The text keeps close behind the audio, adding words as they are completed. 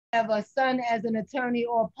have a son as an attorney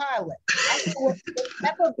or a pilot. I want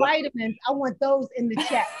whatever vitamins. I want those in the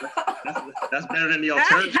chat. That's better than the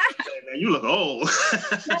alternative. Man, you look old.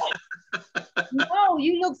 No,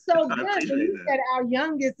 you look so good. When you said our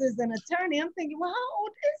youngest is an attorney, I'm thinking, well, how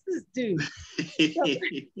old is this dude? So,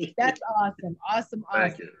 that's awesome. Awesome.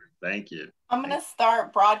 Thank you. Thank you. I'm going to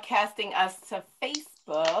start broadcasting us to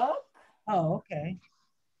Facebook. Oh, okay.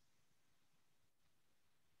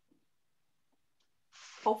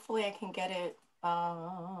 Hopefully I can get it.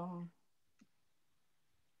 Last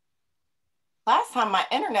time my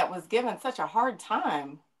internet was given such a hard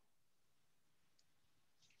time.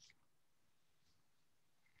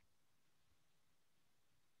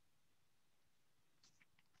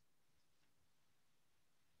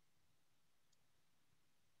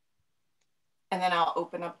 And then I'll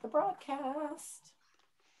open up the broadcast.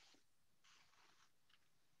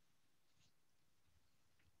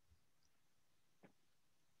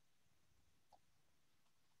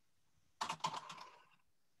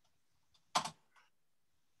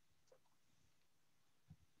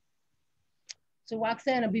 So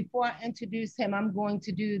Roxana, before I introduce him, I'm going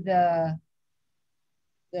to do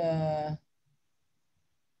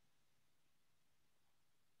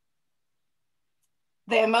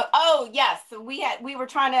oh yes, so we were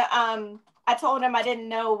trying to I told him I didn't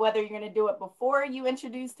know whether you're going to do it before you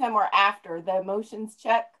introduced him or after the emotions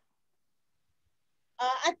check.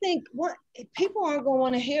 I think what people aren't going to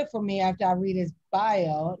want to hear from me after I read his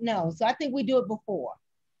bio. No, so I think we do it before.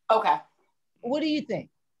 Okay. What do you think?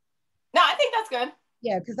 No, I think that's good.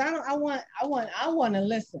 Yeah, because I want to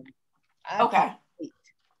listen. Okay.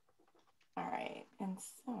 All right, and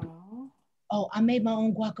so. Oh, I made my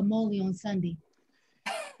own guacamole on Sunday.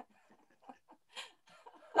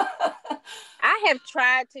 I have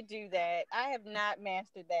tried to do that. I have not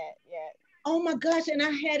mastered that yet. Oh my gosh, and I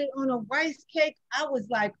had it on a rice cake. I was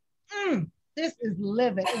like, this is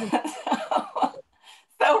living.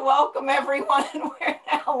 So welcome everyone. We're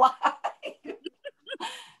now live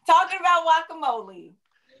talking about guacamole,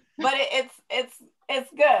 but it's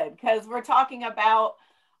good because we're talking about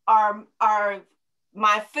our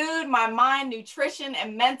my food, my mind, nutrition,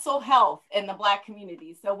 and mental health in the Black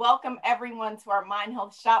community. So welcome everyone to our Mind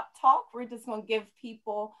Health Shop Talk. We're just going to give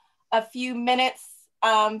people a few minutes.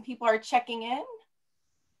 People are checking in.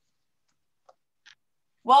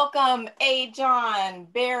 Welcome, A. John,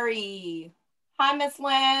 Barry, hi, Miss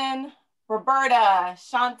Lynn, Roberta,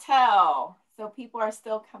 Chantel. So people are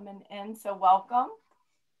still coming in, so welcome.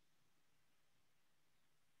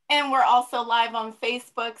 And we're also live on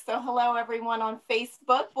Facebook. So hello, everyone on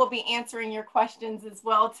Facebook. We'll be answering your questions as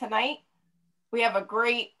well tonight. We have a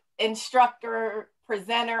great instructor,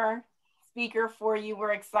 presenter, speaker for you.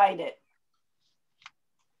 We're excited.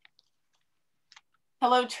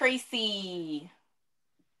 Hello, Tracy.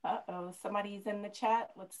 Uh-oh, somebody's in the chat.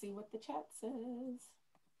 Let's see what the chat says.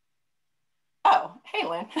 Oh, hey,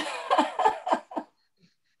 Lynn.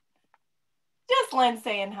 Just Lynn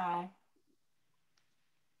saying hi.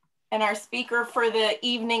 And our speaker for the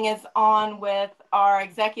evening is on with our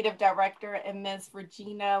executive director and Ms.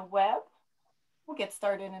 Regina Webb. We'll get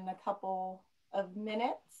started in a couple of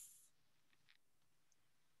minutes.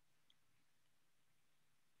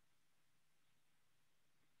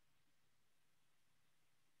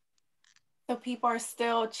 So people are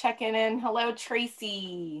still checking in. Hello,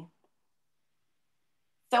 Tracy.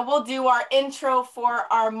 So we'll do our intro for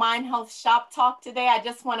our Mind Health Shop Talk today. I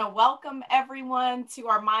just want to welcome everyone to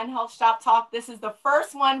our Mind Health Shop Talk. This is the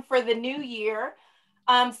first one for the new year.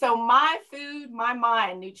 So my food, my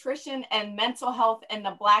mind, nutrition, and mental health in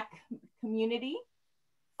the Black community.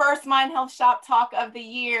 First Mind Health Shop Talk of the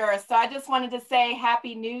year. So I just wanted to say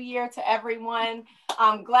Happy New Year to everyone.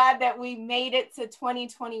 I'm glad that we made it to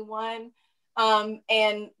 2021.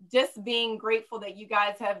 And just being grateful that you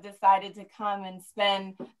guys have decided to come and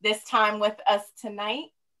spend this time with us tonight.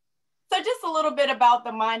 So just a little bit about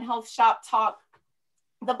the Mind Health Shop Talk.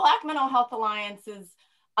 The Black Mental Health Alliance is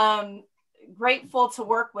grateful to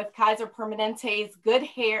work with Kaiser Permanente's Good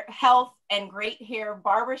Hair Health and Great Hair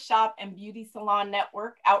Barbershop and Beauty Salon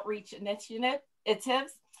Network outreach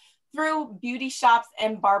initiatives through beauty shops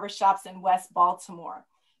and barbershops in West Baltimore.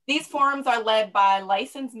 These forums are led by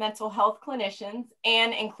licensed mental health clinicians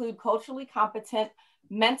and include culturally competent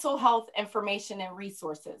mental health information and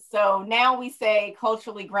resources. So now we say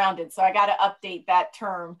culturally grounded. So I got to update that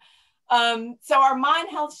term. So our Mind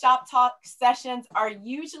Health Shop Talk sessions are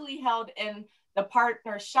usually held in the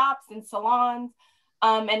partner shops and salons.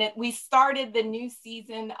 We started the new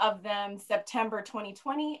season of them September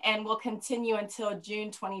 2020 and will continue until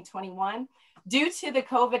June 2021. due to the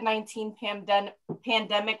COVID-19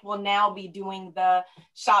 pandemic, we'll now be doing the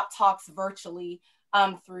shop talks virtually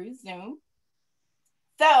through Zoom.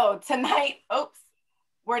 So tonight,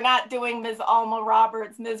 we're not doing Ms. Alma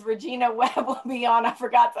Roberts. Ms. Regina Webb will be on. I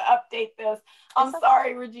forgot to update this. I'm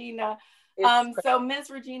sorry, Regina. So Ms.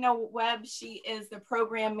 Regina Webb, she is the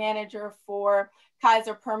program manager for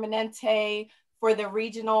Kaiser Permanente for the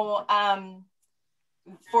regional,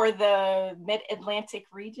 for the Mid-Atlantic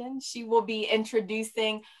region. She will be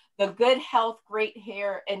introducing the Good Health, Great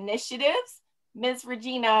Hair initiatives. Ms.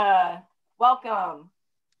 Regina, welcome.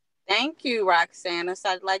 Thank you, Roxana. So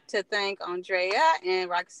I'd like to thank Andrea and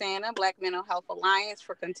Roxana, Black Mental Health Alliance,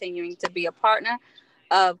 for continuing to be a partner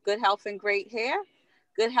of Good Health and Great Hair.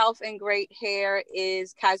 Good Health and Great Hair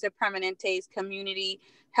is Kaiser Permanente's community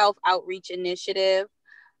health outreach initiative,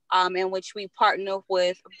 in which we partner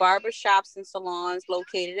with barbershops and salons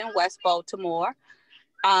located in West Baltimore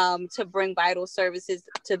to bring vital services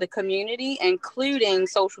to the community, including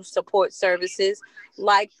social support services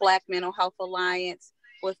like Black Mental Health Alliance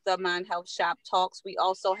with the Mind Health Shop Talks. We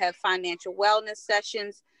also have financial wellness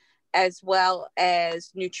sessions, as well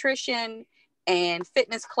as nutrition and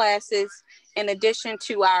fitness classes, in addition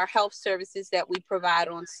to our health services that we provide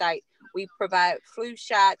on site. We provide flu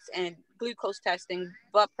shots and glucose testing,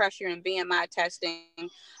 blood pressure and BMI testing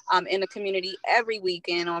in the community every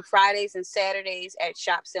weekend on Fridays and Saturdays at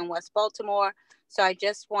shops in West Baltimore. So I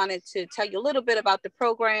just wanted to tell you a little bit about the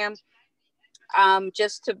program.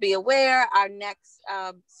 Just to be aware, our next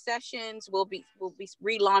sessions will be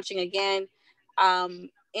relaunching again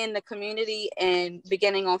in the community and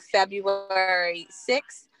beginning on February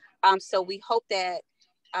 6th. So we hope that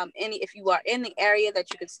if you are in the area, that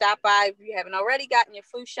you could stop by. If you haven't already gotten your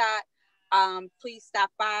flu shot, please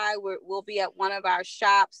stop by. We'll be at one of our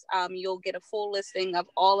shops. You'll get a full listing of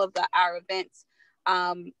all of our events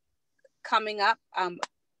coming up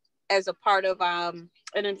as a part of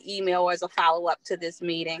in an email as a follow-up to this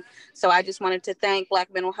meeting. So I just wanted to thank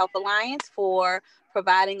Black Mental Health Alliance for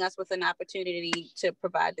providing us with an opportunity to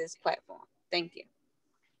provide this platform. Thank you.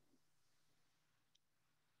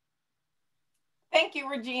 Thank you,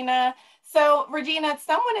 Regina. So Regina,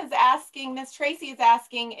 someone is asking, Ms. Tracy is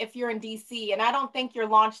asking if you're in DC, and I don't think you're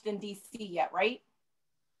launched in DC yet, right?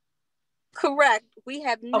 Correct. We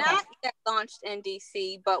have not yet launched in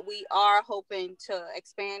DC, but we are hoping to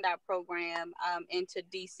expand our program into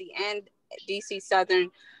DC and DC Southern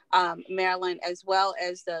Maryland, as well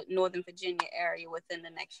as the Northern Virginia area within the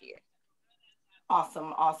next year.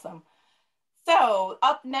 Awesome, awesome. So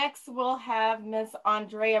up next, we'll have Ms.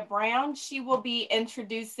 Andrea Brown. She will be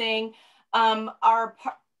introducing I'm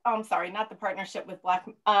sorry, not the partnership with Black,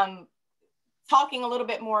 talking a little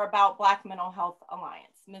bit more about Black Mental Health Alliance.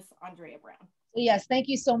 Ms. Andrea Brown. Yes, thank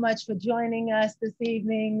you so much for joining us this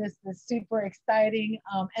evening. This is super exciting.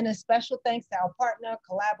 And a special thanks to our partner,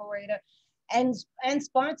 collaborator, and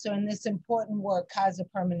sponsor in this important work, Kaiser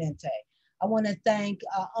Permanente. I want to thank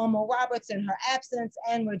Alma Roberts in her absence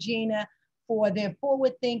and Regina for their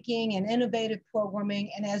forward thinking and innovative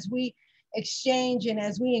programming. And as we exchange and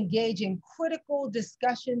as we engage in critical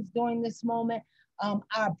discussions during this moment,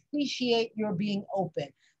 I appreciate your being open.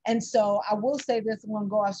 And so I will say this, I'm gonna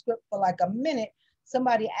go off script for like a minute.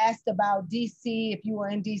 Somebody asked about DC, if you were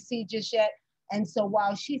in DC just yet. And so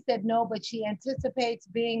while she said no, but she anticipates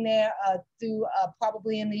being there through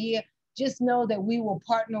probably in the year, just know that we will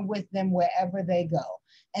partner with them wherever they go.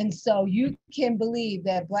 And so you can believe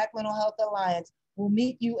that Black Mental Health Alliance will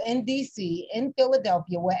meet you in DC, in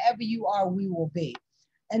Philadelphia, wherever you are, we will be.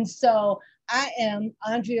 And so I am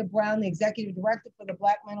Andrea Brown, the Executive Director for the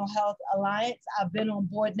Black Mental Health Alliance. I've been on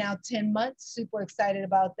board now 10 months, super excited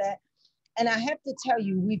about that. And I have to tell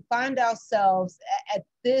you, we find ourselves at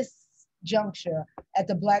this juncture at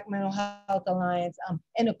the Black Mental Health Alliance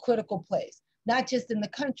in a critical place, not just in the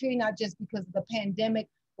country, not just because of the pandemic,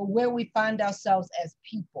 but where we find ourselves as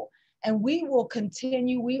people. And we will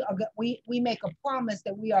continue, we make a promise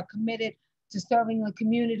that we are committed to serving the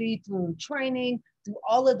community through training, through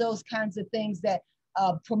all of those kinds of things that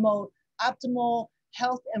promote optimal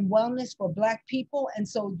health and wellness for Black people. And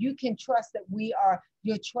so you can trust that we are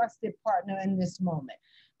your trusted partner in this moment.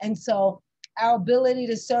 And so our ability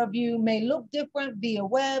to serve you may look different via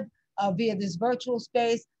web, via this virtual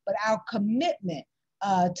space, but our commitment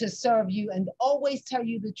to serve you and always tell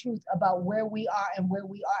you the truth about where we are and where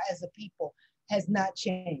we are as a people has not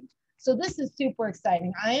changed. So this is super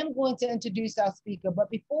exciting. I am going to introduce our speaker, but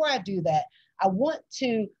before I do that, I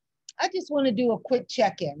just want to do a quick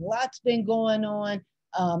check-in. Lots been going on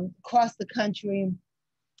across the country,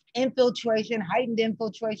 heightened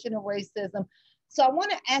infiltration of racism. So I want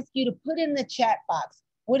to ask you to put in the chat box,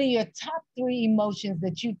 what are your top 3 emotions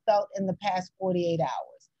that you felt in the past 48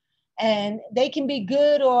 hours? And they can be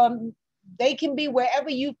good, or they can be wherever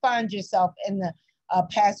you find yourself in the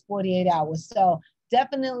past 48 hours. So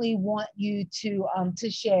definitely want you to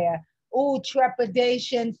share. Oh,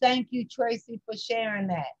 trepidation. Thank you, Tracy, for sharing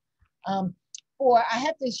that. Or I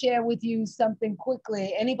have to share with you something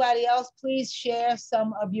quickly. Anybody else, please share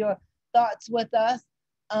some of your thoughts with us.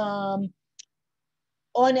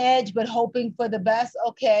 On edge, but hoping for the best.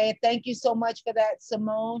 Okay, thank you so much for that,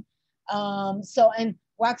 Simone. And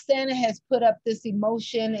Roxana has put up this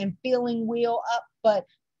emotion and feeling wheel up, but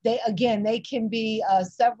they can be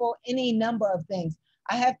any number of things.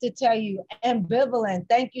 I have to tell you, ambivalent.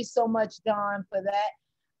 Thank you so much, Dawn, for that.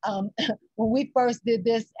 When we first did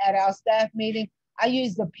this at our staff meeting, I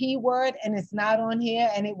used the P word, and it's not on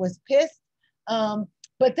here, and it was pissed.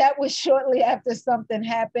 But that was shortly after something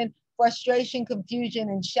happened. Frustration, confusion,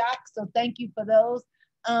 and shock. So thank you for those.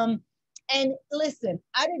 And listen,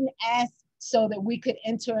 I didn't ask so that we could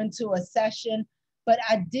enter into a session, but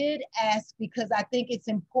I did ask because I think it's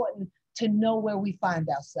important to know where we find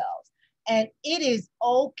ourselves. And it is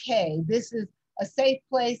okay. This is a safe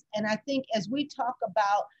place. And I think as we talk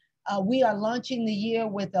about, we are launching the year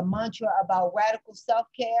with a mantra about radical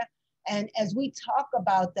self-care. And as we talk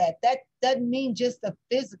about that doesn't mean just the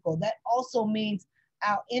physical. That also means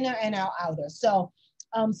our inner and our outer. So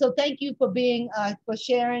thank you for for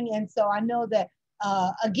sharing. And so I know that,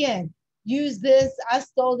 again, use this. I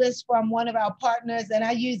stole this from one of our partners, and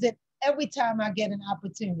I use it every time I get an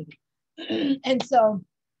opportunity. And so,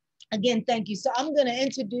 again, thank you. So I'm going to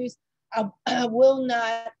introduce, I will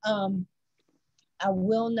not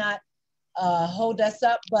hold us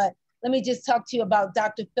up, but let me just talk to you about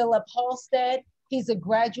Dr. Philip Halstead. He's a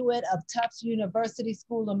graduate of Tufts University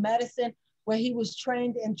School of Medicine, where he was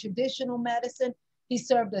trained in traditional medicine. He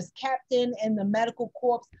served as captain in the Medical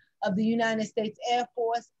Corps of the United States Air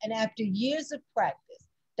Force. And after years of practice,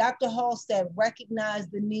 Dr. Halstead recognized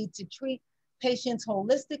the need to treat patients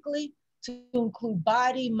holistically, to include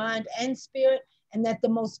body, mind, and spirit, and that the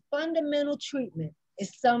most fundamental treatment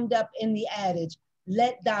is summed up in the adage,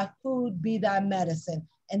 let thy food be thy medicine,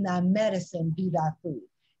 and thy medicine be thy food.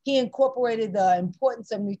 He incorporated the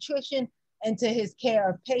importance of nutrition into his care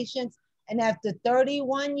of patients. And after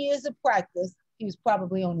 31 years of practice, he was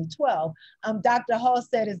probably only 12, Dr.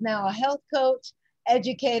 Halstead is now a health coach,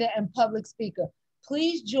 educator, and public speaker.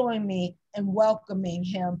 Please join me in welcoming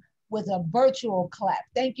him with a virtual clap.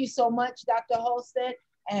 Thank you so much, Dr. Halstead,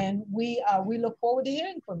 and we look forward to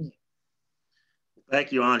hearing from you.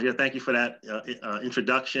 Thank you, Andrea. Thank you for that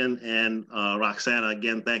introduction. And Roxana,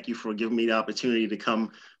 again, thank you for giving me the opportunity to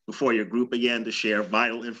come before your group again to share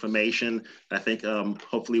vital information. I think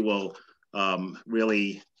hopefully will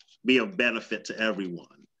really be of benefit to everyone.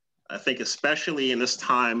 I think especially in this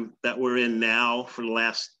time that we're in now for the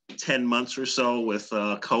last 10 months or so with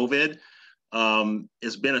COVID,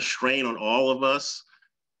 it's been a strain on all of us,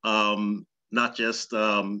 not just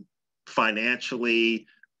financially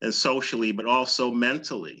and socially, but also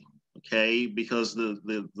mentally, okay? Because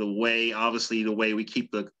the way, obviously the way we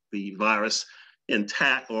keep the virus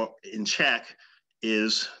intact or in check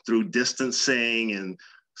is through distancing and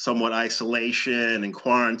somewhat isolation and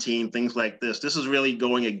quarantine, things like this. This is really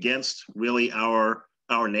going against really our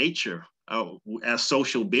nature. As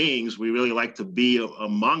social beings, we really like to be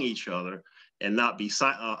among each other and not be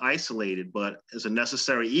isolated, but as a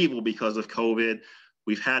necessary evil because of COVID,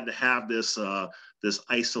 we've had to have this this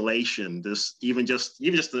isolation, this even just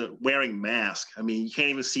the wearing mask. I mean, you can't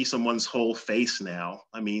even see someone's whole face now.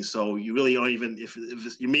 I mean, so you really don't even, if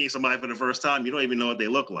you meet somebody for the first time, you don't even know what they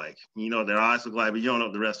look like. You know, their eyes look like, but you don't know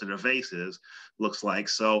what the rest of their face looks like.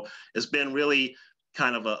 So it's been really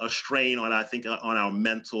kind of a strain on, I think, on our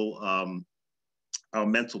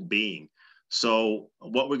mental being. So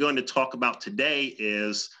what we're going to talk about today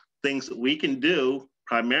is things that we can do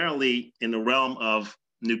primarily in the realm of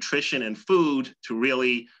nutrition and food to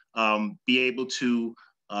really be able to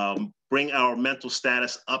bring our mental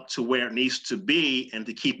status up to where it needs to be and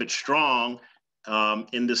to keep it strong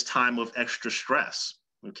in this time of extra stress,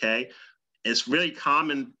 okay? It's really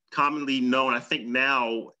commonly known, I think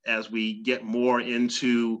now, as we get more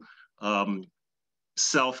into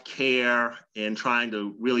self-care and trying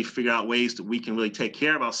to really figure out ways that we can really take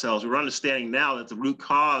care of ourselves, we're understanding now that the root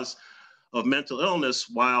cause of mental illness,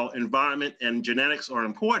 while environment and genetics are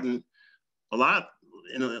important, to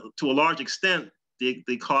a large extent,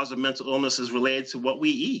 the cause of mental illness is related to what we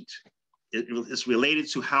eat. It's related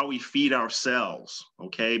to how we feed ourselves,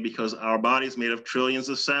 okay? Because our body is made of trillions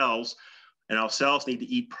of cells, and our cells need to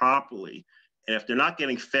eat properly. And if they're not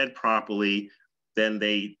getting fed properly, then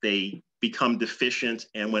they become deficient.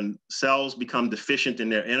 And when cells become deficient in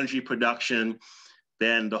their energy production,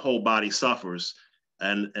 then the whole body suffers.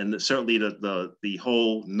 And certainly the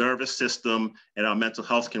whole nervous system and our mental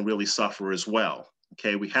health can really suffer as well.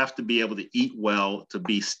 Okay, we have to be able to eat well to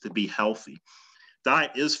be healthy.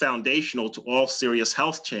 Diet is foundational to all serious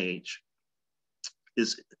health change.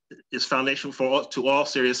 Is foundational to all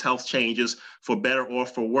serious health changes, for better or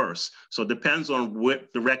for worse. So it depends on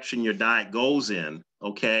what direction your diet goes in,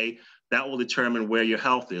 okay? That will determine where your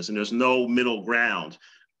health is. And there's no middle ground.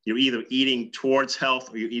 You're either eating towards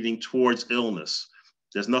health or you're eating towards illness.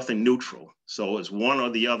 There's nothing neutral. So it's one or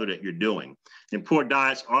the other that you're doing. And poor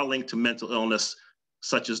diets are linked to mental illness,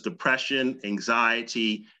 such as depression,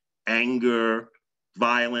 anxiety, anger,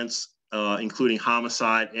 violence, including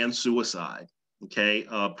homicide and suicide. Okay,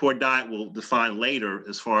 poor diet we'll define later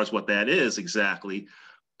as far as what that is exactly,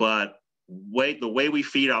 but the way we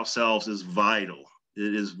feed ourselves is vital.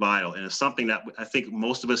 It is vital, and it's something that I think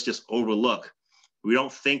most of us just overlook. We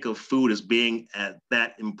don't think of food as being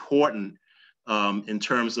that important in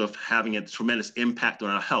terms of having a tremendous impact on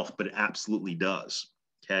our health, but it absolutely does.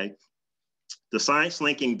 Okay, the science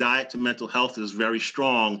linking diet to mental health is very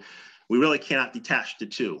strong. We really cannot detach the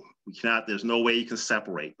two. We cannot. There's no way you can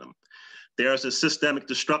separate them. There's a systemic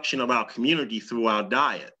destruction of our community through our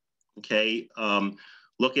diet, okay?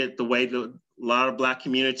 Look at the way a lot of Black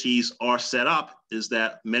communities are set up, is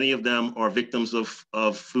that many of them are victims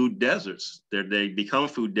of food deserts. They become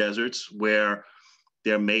food deserts where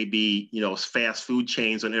there may be, fast food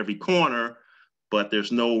chains on every corner, but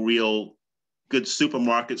there's no real good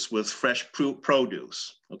supermarkets with fresh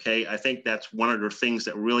produce, okay? I think that's one of the things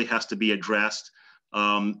that really has to be addressed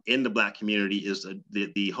in the Black community, is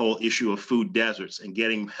the whole issue of food deserts and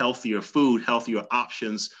getting healthier food, healthier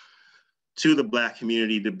options to the Black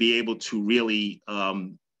community to be able to really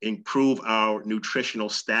improve our nutritional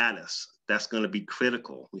status. That's going to be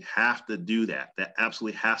critical. We have to do that. That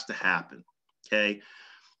absolutely has to happen, okay?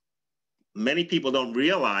 Many people don't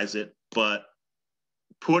realize it, but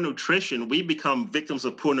poor nutrition, we become victims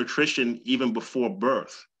of poor nutrition even before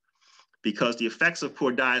birth, because the effects of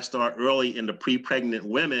poor diet start early in the pre-pregnant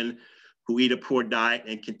women who eat a poor diet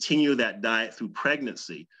and continue that diet through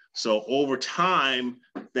pregnancy. So over time,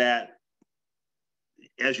 that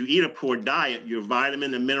as you eat a poor diet, your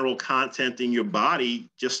vitamin and mineral content in your body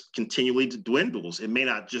just continually dwindles. It may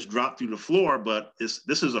not just drop through the floor, but this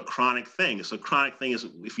is a chronic thing. It's a chronic thing. Is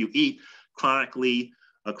if you eat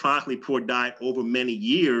a chronically poor diet over many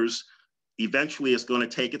years, eventually it's going to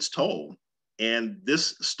take its toll. And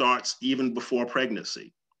this starts even before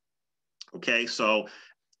pregnancy. Okay, so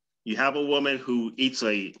you have a woman who eats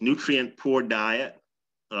a nutrient poor diet,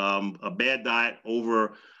 a bad diet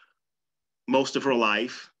over most of her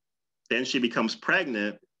life. Then she becomes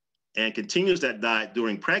pregnant and continues that diet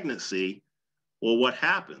during pregnancy. Well, what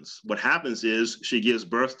happens? What happens is she gives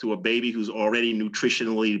birth to a baby who's already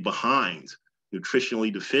nutritionally behind,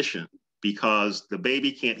 nutritionally deficient, because the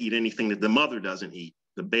baby can't eat anything that the mother doesn't eat.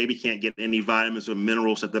 The baby can't get any vitamins or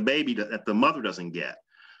minerals that the mother doesn't get.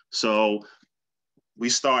 So we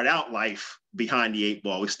start out life behind the 8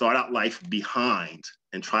 ball. We start out life behind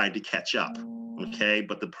and trying to catch up, okay?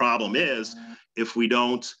 But the problem is, if we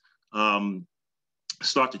don't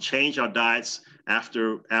start to change our diets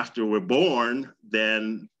after we're born,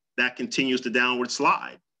 then that continues the downward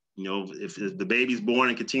slide. If the baby's born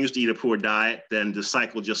and continues to eat a poor diet, then the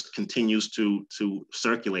cycle just continues to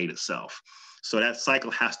circulate itself. So that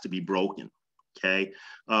cycle has to be broken, okay?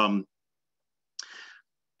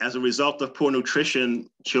 As a result of poor nutrition,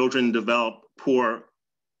 children develop poor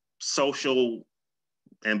social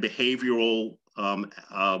and behavioral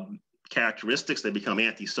characteristics. They become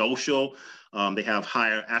antisocial. They have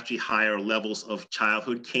higher levels of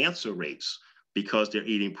childhood cancer rates because they're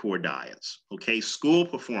eating poor diets, okay? School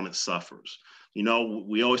performance suffers.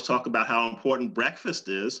 We always talk about how important breakfast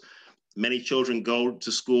is. Many children go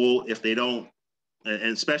to school if they don't,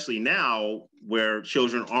 and especially now where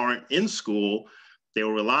children aren't in school, they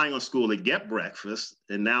were relying on school to get breakfast.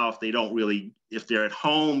 And now if they're at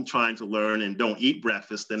home trying to learn and don't eat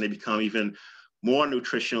breakfast, then they become even more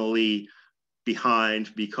nutritionally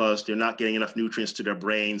behind because they're not getting enough nutrients to their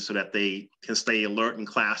brains so that they can stay alert in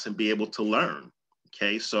class and be able to learn,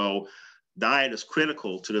 okay? So diet is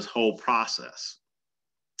critical to this whole process.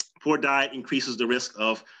 Poor diet increases the risk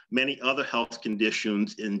of many other health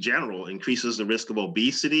conditions in general, increases the risk of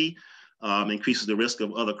obesity, increases the risk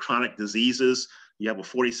of other chronic diseases. You have a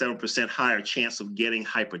 47% higher chance of getting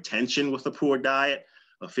hypertension with a poor diet,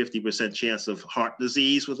 a 50% chance of heart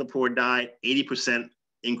disease with a poor diet, 80%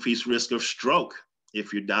 increased risk of stroke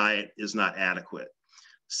if your diet is not adequate.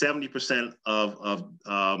 70% of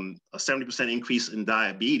a 70% increase in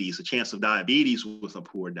diabetes, a chance of diabetes with a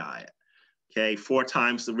poor diet. Okay, 4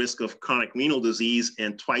 times the risk of chronic renal disease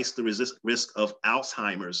and twice the risk of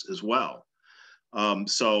Alzheimer's as well.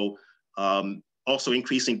 Also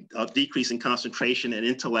decreasing concentration and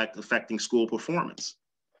intellect, affecting school performance.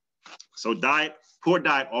 So poor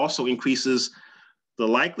diet also increases the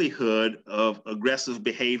likelihood of aggressive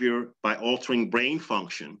behavior by altering brain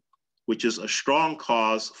function, which is a strong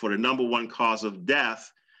cause for the #1 cause of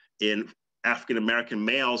death in African-American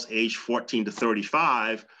males aged 14 to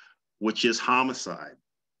 35, which is homicide,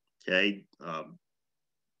 okay?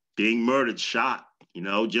 Being murdered, shot,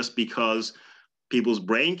 just because people's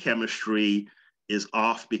brain chemistry is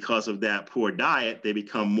off because of that poor diet, they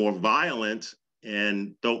become more violent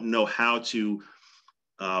and don't know how to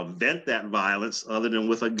vent that violence other than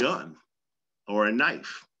with a gun or a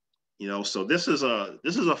knife. So this is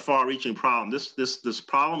a far-reaching problem. This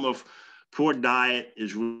problem of poor diet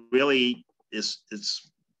is really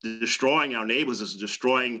it's destroying our neighbors. It's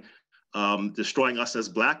destroying us as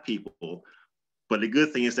Black people. But the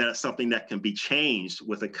good thing is that it's something that can be changed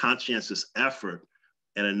with a conscientious effort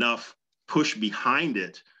and enough push behind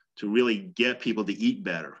it to really get people to eat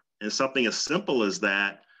better. And something as simple as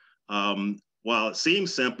that, while it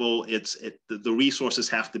seems simple, the resources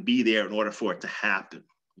have to be there in order for it to happen.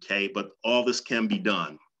 Okay, but all this can be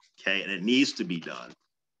done. Okay, and it needs to be done.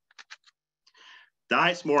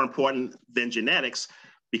 Diet's more important than genetics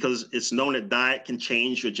because it's known that diet can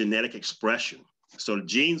change your genetic expression. So the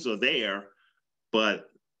genes are there, but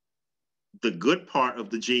the good part of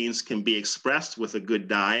the genes can be expressed with a good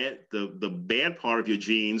diet. The bad part of your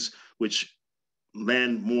genes, which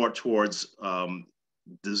lend more towards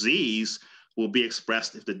disease, will be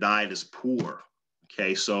expressed if the diet is poor.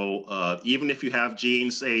 Okay, so even if you have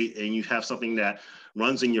genes, say, and you have something that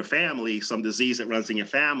runs in your family, some disease that runs in your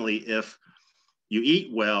family, if you eat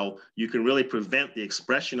well, you can really prevent the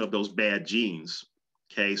expression of those bad genes.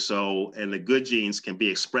 Okay, so, and the good genes can be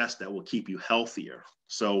expressed that will keep you healthier.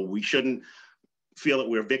 So we shouldn't feel that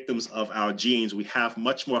we're victims of our genes. We have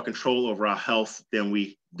much more control over our health than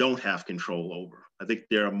we don't have control over. I think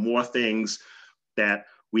there are more things that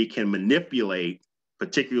we can manipulate,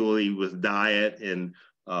 particularly with diet and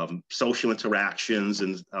social interactions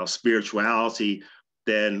and spirituality,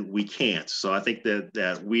 then we can't. So I think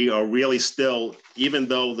that we are really still, even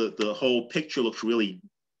though the whole picture looks really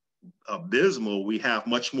abysmal, we have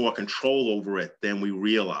much more control over it than we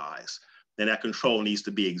realize. And that control needs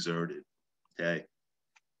to be exerted, okay?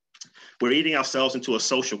 We're eating ourselves into a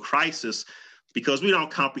social crisis because we don't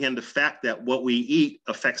comprehend the fact that what we eat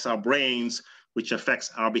affects our brains, which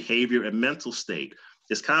affects our behavior and mental state.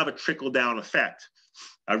 It's kind of a trickle-down effect.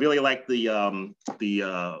 I really like the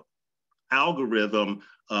algorithm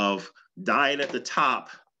of diet at the top,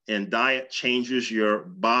 and diet changes your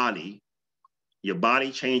body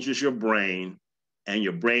changes your brain, and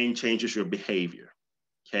your brain changes your behavior.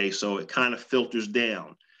 Okay, so it kind of filters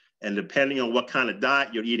down. And depending on what kind of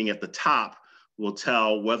diet you're eating at the top will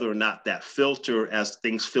tell whether or not that filter, as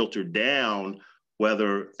things filter down,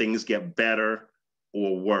 whether things get better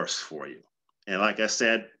or worse for you. And like I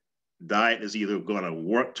said, diet is either going to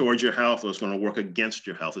work towards your health or it's going to work against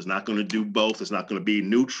your health. It's not going to do both. It's not going to be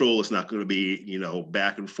neutral. It's not going to be,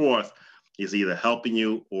 back and forth. It's either helping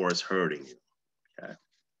you or it's hurting you. Okay.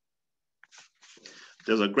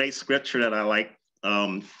 There's a great scripture that I like.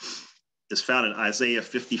 It's found in Isaiah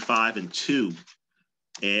 55:2.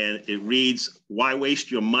 And it reads, "Why waste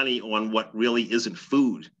your money on what really isn't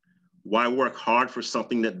food? Why work hard for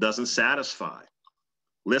something that doesn't satisfy?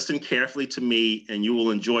 Listen carefully to me and you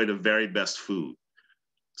will enjoy the very best food."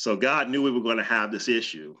 So God knew we were going to have this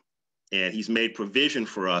issue, and he's made provision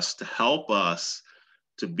for us to help us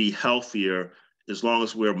to be healthier as long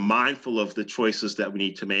as we're mindful of the choices that we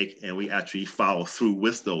need to make and we actually follow through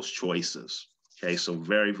with those choices. Okay, so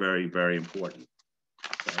very, very, very important.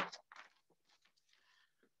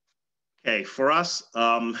 Okay, for us,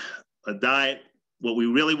 a diet, what we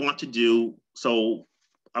really want to do, so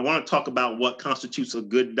I want to talk about what constitutes a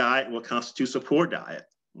good diet and what constitutes a poor diet,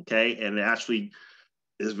 okay? And it actually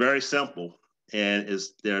is very simple, and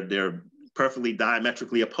they're perfectly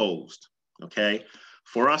diametrically opposed, okay?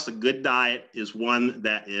 For us, a good diet is one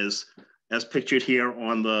that is, as pictured here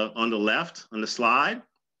on the left, on the slide.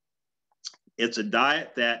 It's a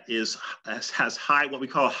diet that has high, what we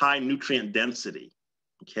call high nutrient density,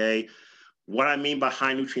 okay? What I mean by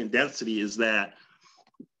high nutrient density is that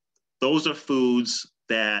those are foods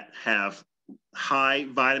that have high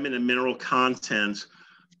vitamin and mineral content,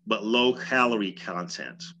 but low calorie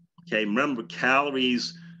content. Okay, remember,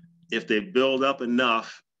 calories, if they build up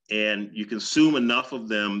enough and you consume enough of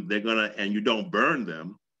them, and you don't burn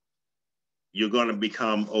them, you're gonna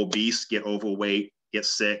become obese, get overweight, get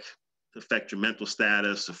sick, affect your mental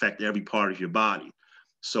status, affect every part of your body.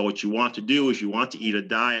 So what you want to do is you want to eat a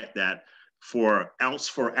diet that for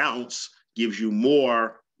ounce gives you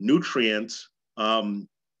more nutrient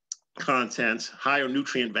content, higher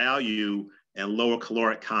nutrient value, and lower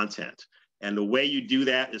caloric content. And the way you do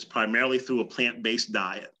that is primarily through a plant-based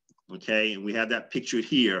diet, okay? And we have that pictured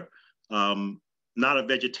here. Not a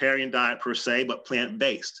vegetarian diet per se, but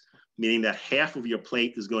plant-based, meaning that half of your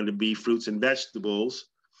plate is going to be fruits and vegetables.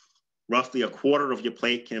 Roughly a quarter of your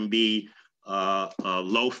plate can be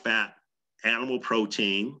low-fat animal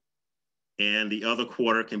protein, and the other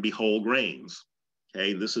quarter can be whole grains.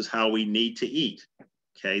 Okay, this is how we need to eat.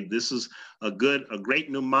 Okay, this is a great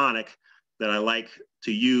mnemonic that I like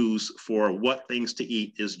to use for what things to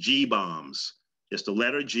eat is G-bombs. It's the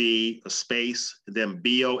letter G, a space, then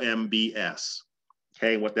B-O-M-B-S.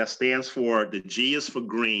 Okay, what that stands for, the G is for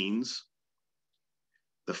greens.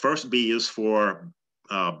 The first B is for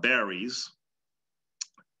berries.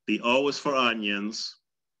 The O is for onions.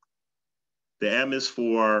 The M is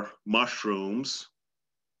for mushrooms.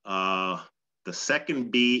 The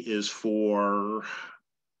second B is for,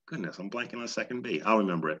 goodness, I'm blanking on the second B. I'll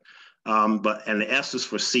remember it. And the S is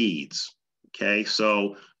for seeds. Okay,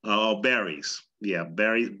 so berries. Yeah,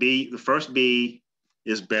 berries. The first B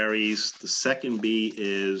is berries. The second B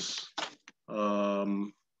is, yeah,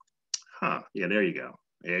 there you go.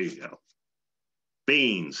 There you go.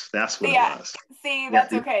 Beans. That's what it was. See,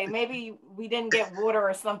 that's okay. Maybe we didn't get water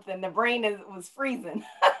or something. The brain was freezing.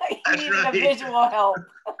 You needed a visual help.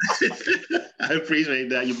 I appreciate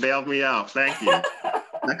that. You bailed me out. Thank you.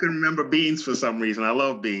 I couldn't remember beans for some reason. I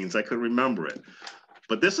love beans. I couldn't remember it.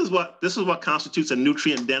 But this is what constitutes a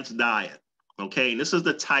nutrient-dense diet. Okay, and this is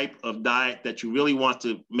the type of diet that you really want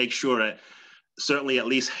to make sure that certainly at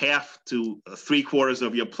least half to 3/4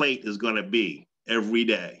 of your plate is going to be every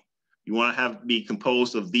day. You want to be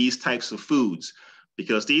composed of these types of foods,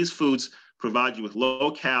 because these foods provide you with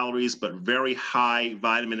low calories but very high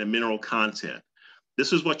vitamin and mineral content.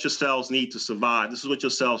 This is what your cells need to survive. This is what your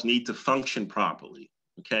cells need to function properly.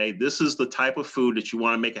 Okay, this is the type of food that you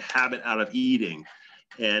want to make a habit out of eating.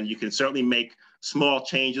 And you can certainly make small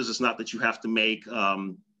changes. It's not that you have to make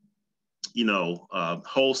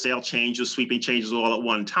wholesale changes, sweeping changes all at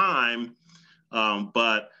one time,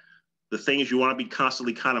 but the thing is, you want to be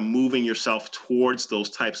constantly kind of moving yourself towards those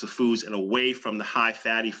types of foods and away from the high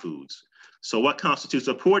fatty foods. So what constitutes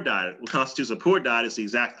a poor diet? What constitutes a poor diet is the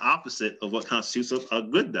exact opposite of what constitutes a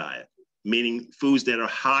good diet, meaning foods that are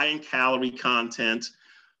high in calorie content,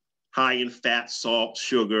 high in fat, salt,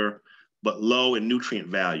 sugar, but low in nutrient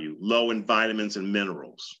value, low in vitamins and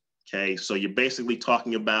minerals. Okay, so you're basically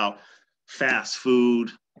talking about fast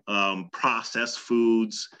food, processed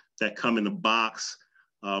foods that come in a box,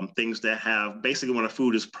 things that have, basically when a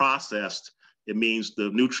food is processed, it means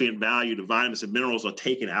the nutrient value, the vitamins and minerals are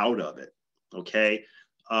taken out of it, okay?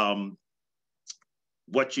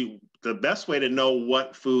 The best way to know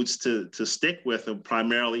what foods to stick with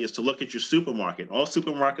primarily is to look at your supermarket. All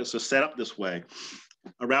supermarkets are set up this way.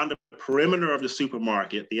 Around the perimeter of the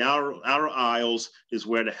supermarket, the outer aisles is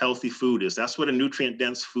where the healthy food is. That's where the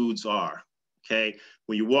nutrient-dense foods are, okay?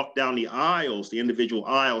 When you walk down the aisles, the individual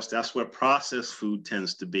aisles, that's where processed food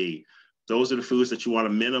tends to be. Those are the foods that you want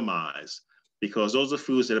to minimize, because those are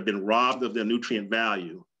foods that have been robbed of their nutrient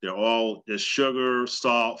value. There's sugar,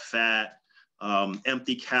 salt, fat,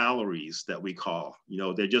 empty calories that we call.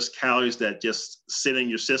 They're just calories that just sit in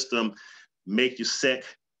your system, make you sick.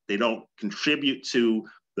 They don't contribute to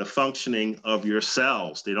the functioning of your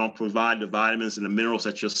cells. They don't provide the vitamins and the minerals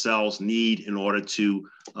that your cells need in order to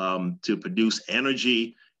produce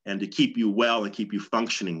energy and to keep you well and keep you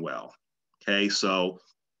functioning well. Okay, so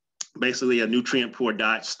basically a nutrient poor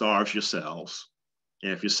diet starves your cells.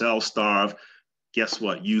 And if your cells starve, guess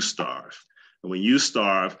what? You starve. And when you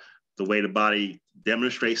starve, the way the body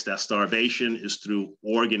demonstrates that starvation is through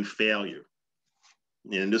organ failure.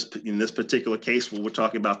 In this particular case, what we're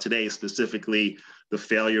talking about today is specifically the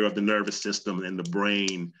failure of the nervous system and the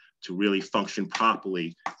brain to really function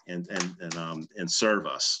properly and serve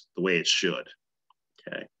us the way it should.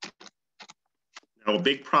 Okay. Now, a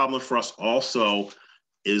big problem for us also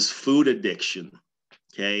is food addiction.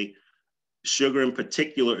 Okay. Sugar in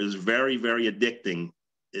particular is very, very addicting.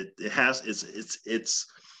 It's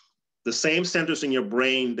the same centers in your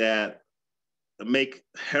brain that make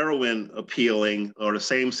heroin appealing, or the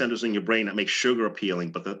same centers in your brain that make sugar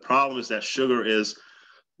appealing. But the problem is that sugar is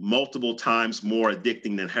multiple times more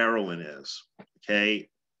addicting than heroin is. Okay.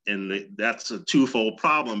 that's a twofold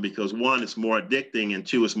problem because one, it's more addicting, and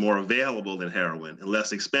two, it's more available than heroin and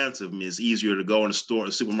less expensive. I mean, it's easier to go in a store,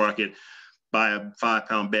 a supermarket, buy a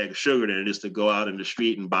 5-pound bag of sugar than it is to go out in the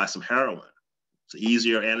street and buy some heroin. It's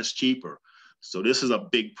easier and it's cheaper. So this is a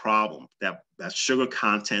big problem. That sugar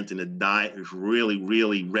content in the diet is really,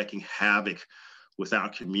 really wreaking havoc with our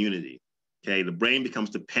community. Okay, the brain becomes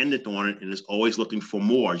dependent on it and is always looking for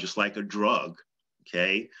more, just like a drug.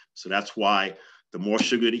 Okay, so that's why the more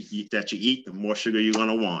sugar that you eat, the more sugar you're going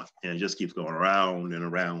to want, and it just keeps going around and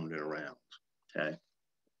around and around. Okay,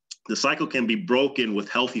 the cycle can be broken with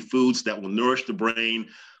healthy foods that will nourish the brain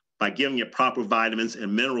by giving it proper vitamins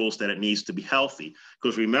and minerals that it needs to be healthy.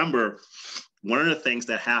 Because remember, one of the things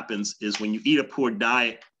that happens is when you eat a poor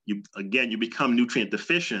diet, you become nutrient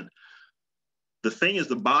deficient. The thing is,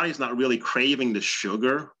 the body's not really craving the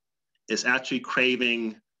sugar. It's actually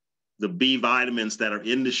craving the B vitamins that are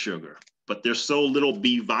in the sugar. But there's so little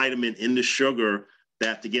B vitamin in the sugar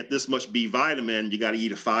that to get this much B vitamin, you got to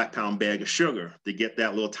eat a 5-pound bag of sugar to get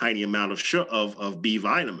that little tiny amount of B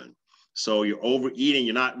vitamin. So you're overeating.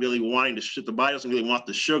 You're not really wanting the body doesn't really want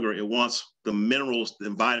the sugar. It wants the minerals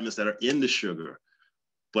and vitamins that are in the sugar,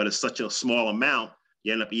 but it's such a small amount,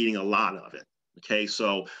 you end up eating a lot of it. Okay,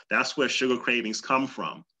 so that's where sugar cravings come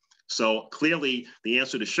from. So clearly the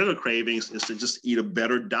answer to sugar cravings is to just eat a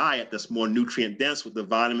better diet that's more nutrient dense with the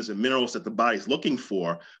vitamins and minerals that the body's looking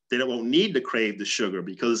for. Then it won't need to crave the sugar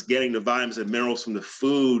because it's getting the vitamins and minerals from the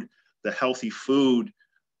food, the healthy food,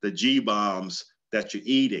 the G-bombs that you're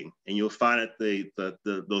eating. And you'll find that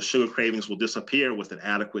those sugar cravings will disappear with an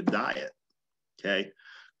adequate diet. Okay.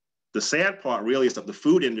 The sad part really is that the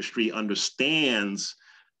food industry understands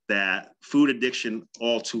that food addiction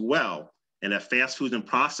all too well, and that fast foods and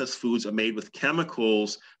processed foods are made with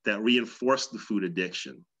chemicals that reinforce the food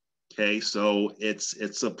addiction. Okay, so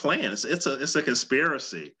it's a plan. It's a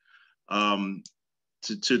conspiracy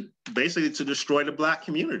to basically to destroy the Black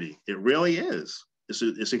community. It really is. It's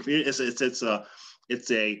a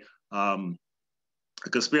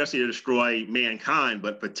conspiracy to destroy mankind,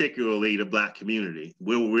 but particularly the Black community.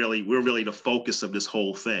 We're really the focus of this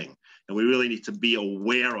whole thing. And we really need to be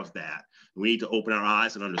aware of that. We need to open our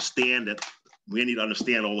eyes and understand that we need to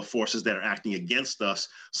understand all the forces that are acting against us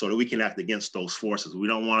so that we can act against those forces. We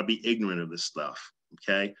don't want to be ignorant of this stuff,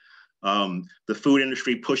 okay? The food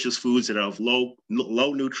industry pushes foods that are of low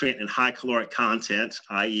nutrient and high caloric content,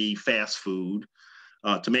 i.e. fast food,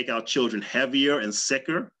 to make our children heavier and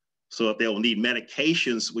sicker so that they will need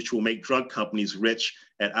medications which will make drug companies rich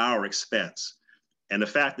at our expense. And the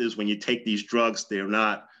fact is, when you take these drugs,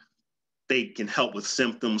 they can help with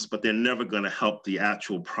symptoms, but they're never going to help the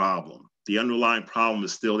actual problem. The underlying problem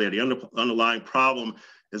is still there. The underlying problem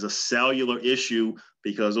is a cellular issue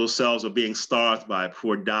because those cells are being starved by a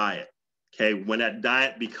poor diet. Okay, when that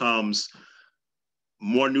diet becomes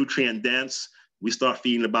more nutrient dense, we start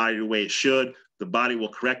feeding the body the way it should, the body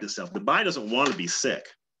will correct itself. The body doesn't want to be sick.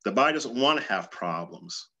 The body doesn't want to have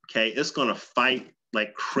problems. Okay, it's going to fight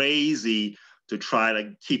like crazy to try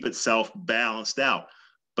to keep itself balanced out.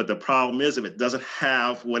 But the problem is, if it doesn't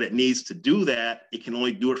have what it needs to do that, it can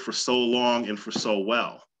only do it for so long and for so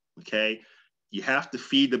well, okay? You have to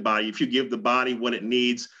feed the body. If you give the body what it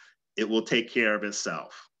needs, it will take care of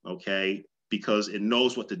itself, okay? Because it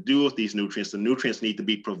knows what to do with these nutrients. The nutrients need to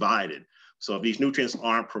be provided. So if these nutrients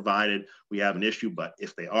aren't provided, we have an issue. But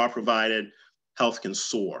if they are provided, health can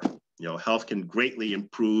soar. You know, health can greatly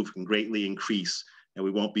improve and greatly increase. And we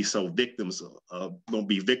won't be won't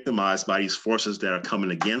be victimized by these forces that are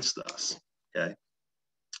coming against us, okay?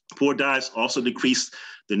 Poor diets also decrease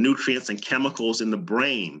the nutrients and chemicals in the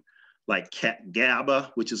brain, like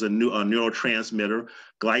GABA, which is a neurotransmitter,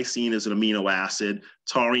 glycine is an amino acid,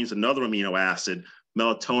 taurine is another amino acid,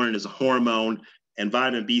 melatonin is a hormone, and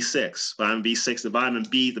vitamin B6. Vitamin B6,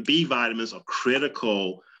 the B vitamins are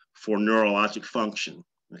critical for neurologic function,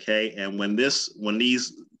 okay? And when these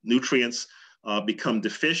nutrients become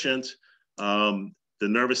deficient, the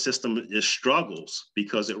nervous system struggles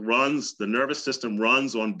because the nervous system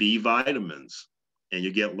runs on B vitamins, and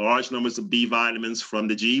you get large numbers of B vitamins from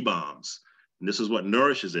the G-bombs. And this is what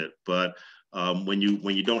nourishes it. But when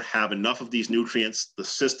you don't have enough of these nutrients, the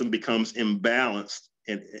system becomes imbalanced.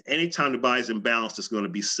 And anytime the body's imbalanced, it's going to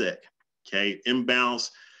be sick, okay?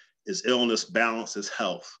 Imbalance is illness, balance is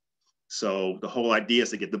health. So the whole idea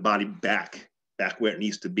is to get the body back where it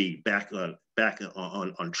needs to be, back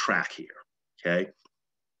on track here, okay?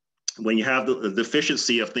 When you have the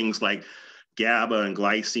deficiency of things like GABA and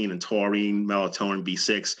glycine and taurine, melatonin,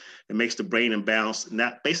 B6, it makes the brain imbalanced, and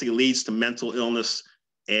that basically leads to mental illness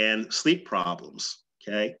and sleep problems,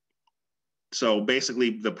 okay? So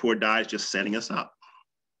basically the poor diet is just setting us up,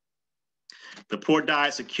 The poor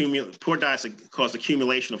diets cause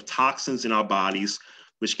accumulation of toxins in our bodies,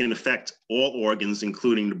 which can affect all organs,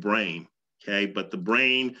 including the brain. Okay, but the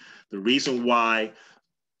brain, the reason why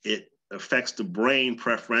it affects the brain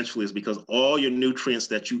preferentially is because all your nutrients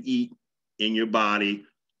that you eat in your body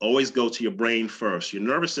always go to your brain first. Your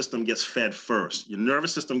nervous system gets fed first. Your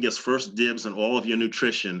nervous system gets first dibs on all of your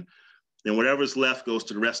nutrition, and whatever's left goes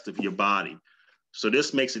to the rest of your body. So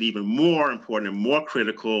this makes it even more important and more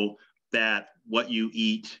critical that what you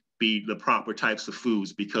eat be the proper types of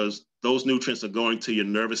foods, because those nutrients are going to your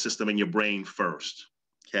nervous system and your brain first,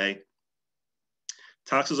 okay?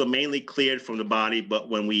 Toxins are mainly cleared from the body, but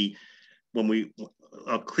when we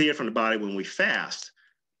are cleared from the body when we fast.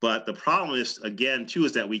 But the problem is, again, too,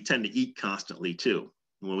 is that we tend to eat constantly too.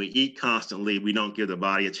 When we eat constantly, we don't give the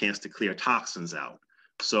body a chance to clear toxins out.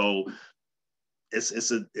 So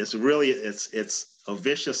it's a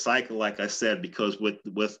vicious cycle, like I said, because with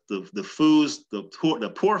the foods,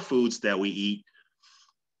 the poor foods that we eat,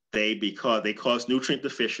 they cause nutrient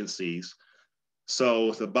deficiencies.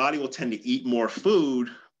 So the body will tend to eat more food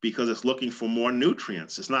because it's looking for more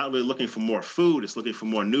nutrients. It's not really looking for more food, it's looking for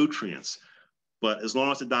more nutrients. But as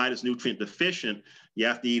long as the diet is nutrient deficient, you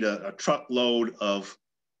have to eat a truckload of,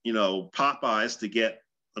 Popeyes to get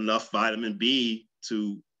enough vitamin B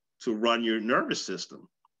to run your nervous system.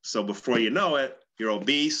 So before you know it, you're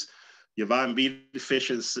obese, you're vitamin B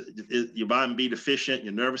deficient,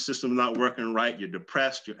 your nervous system is not working right, you're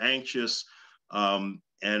depressed, you're anxious,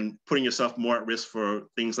 and putting yourself more at risk for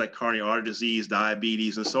things like coronary artery disease,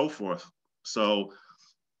 diabetes, and so forth. So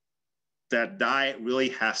that diet really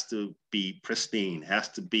has to be pristine, has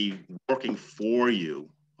to be working for you,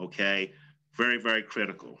 okay? Very, very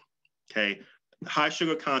critical, okay? High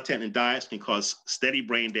sugar content in diets can cause steady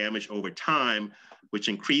brain damage over time, which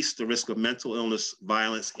increase the risk of mental illness,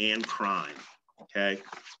 violence, and crime, okay?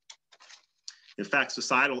 In fact,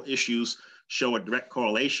 societal issues show a direct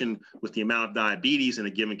correlation with the amount of diabetes in a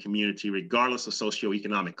given community, regardless of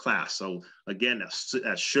socioeconomic class. So again,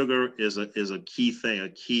 that sugar is a key thing, a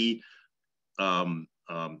key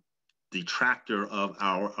detractor of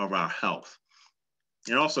our health.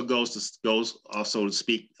 It also goes to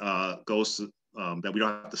speak that we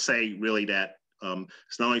don't have to say really that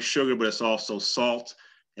it's not only sugar, but it's also salt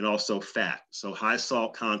and also fat. So high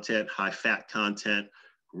salt content, high fat content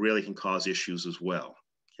really can cause issues as well,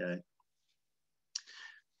 okay?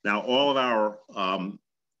 Now, all of our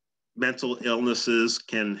mental illnesses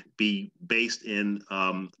can be based in,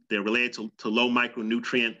 they're related to low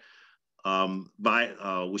micronutrient,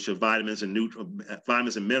 which are vitamins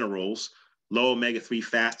and minerals, low omega-3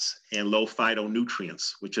 fats, and low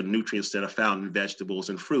phytonutrients, which are nutrients that are found in vegetables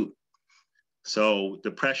and fruit. So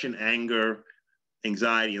depression, anger,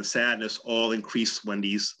 anxiety, and sadness all increase when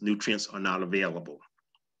these nutrients are not available.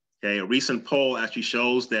 Okay, a recent poll actually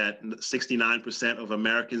shows that 69% of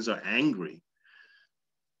Americans are angry.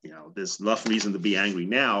 There's enough reason to be angry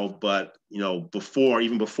now, but even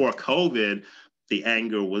before COVID, the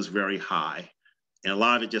anger was very high. And a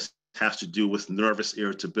lot of it just has to do with nervous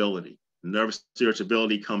irritability. Nervous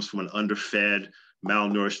irritability comes from an underfed,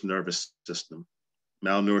 malnourished nervous system,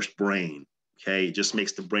 malnourished brain, okay? It just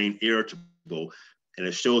makes the brain irritable, and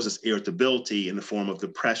it shows this irritability in the form of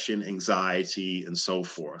depression, anxiety, and so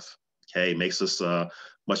forth, okay? It makes us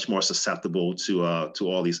much more susceptible to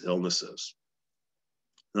all these illnesses.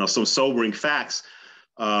 Now, some sobering facts,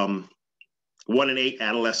 1 in 8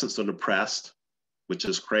 adolescents are depressed, which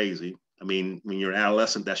is crazy. I mean, when you're an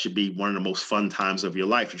adolescent, that should be one of the most fun times of your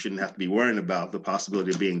life. You shouldn't have to be worrying about the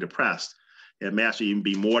possibility of being depressed. It may actually even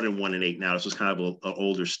be more than 1 in 8 now. This was kind of an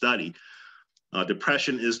older study.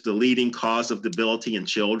 Depression is the leading cause of debility in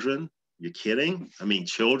children. You're kidding? I mean,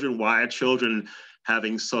 children, why are children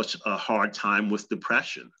having such a hard time with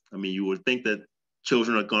depression? I mean, you would think that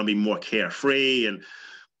children are going to be more carefree and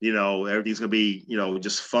everything's going to be,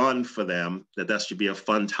 just fun for them, that should be a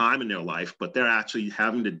fun time in their life, but they're actually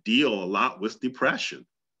having to deal a lot with depression,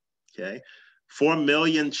 okay? 4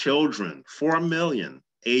 million children, 4 million,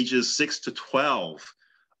 ages 6 to 12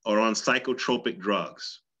 are on psychotropic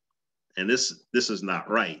drugs. And this is not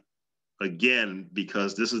right. Again,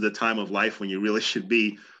 because this is the time of life when you really should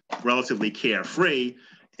be relatively carefree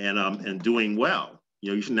and doing well.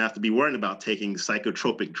 You shouldn't have to be worrying about taking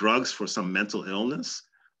psychotropic drugs for some mental illness.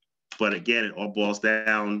 But again, it all boils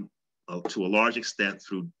down to a large extent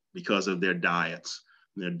because of their diets.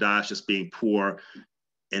 And their diets just being poor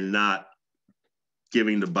and not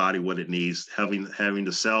giving the body what it needs, having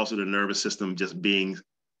the cells of the nervous system just being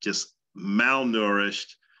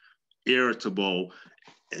malnourished, irritable,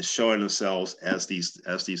 and showing themselves as these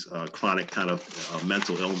chronic kind of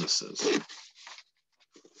mental illnesses.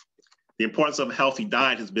 the importance of a healthy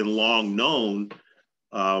diet has been long known.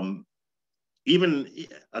 Even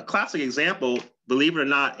a classic example, believe it or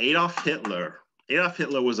not, Adolf Hitler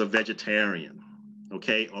was a vegetarian,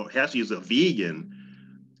 okay, or actually he was a vegan.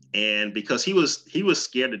 And because he was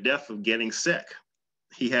scared to death of getting sick.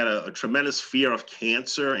 He had a tremendous fear of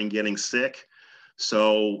cancer and getting sick.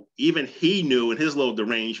 So even he knew in his little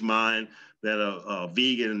deranged mind that a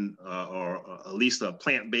vegan or at least a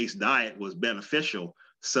plant-based diet was beneficial.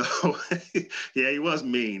 So yeah, he was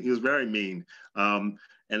mean. He was very mean. And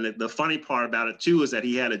the funny part about it too is that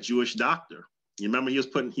he had a Jewish doctor. You remember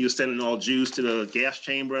he was sending all Jews to the gas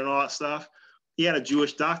chamber and all that stuff. He had a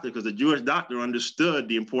Jewish doctor because the Jewish doctor understood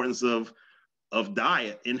the importance of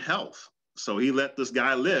diet in health. So he let this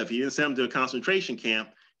guy live. He didn't send him to a concentration camp.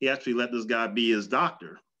 He actually let this guy be his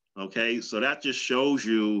doctor. Okay, so that just shows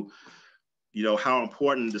you, how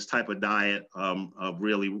important this type of diet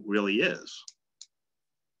really is.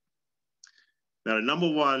 Now, the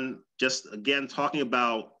number one, just again, talking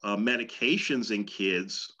about medications in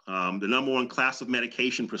kids, the number one class of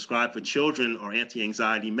medication prescribed for children are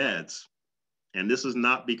anti-anxiety meds. And this is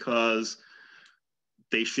not because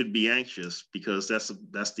they should be anxious, because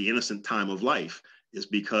that's the innocent time of life. It's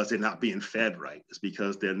because they're not being fed right. It's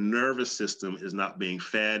because their nervous system is not being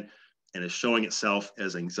fed and is showing itself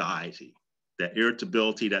as anxiety. That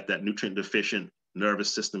irritability that nutrient deficient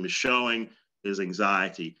nervous system is showing is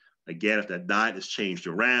anxiety. Again, if that diet is changed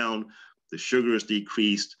around, the sugar is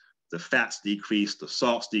decreased, the fats decreased, the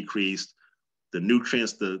salts decreased, the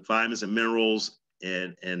nutrients, the vitamins and minerals,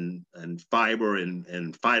 and fiber and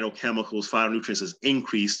phytochemicals, phytonutrients is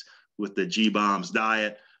increased with the GBOMS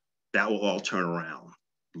diet, that will all turn around.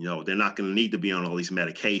 They're not going to need to be on all these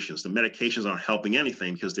medications. The medications aren't helping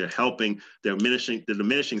anything because they're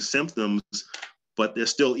diminishing symptoms, but they're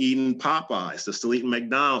still eating Popeyes, they're still eating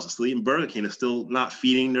McDonald's, they're still eating Burger King, they're still not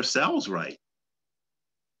feeding their cells right.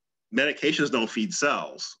 Medications don't feed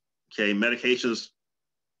cells, okay? Medications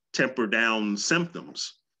temper down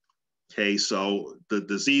symptoms. Okay, so the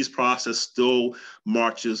disease process still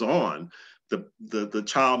marches on. The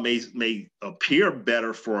child may appear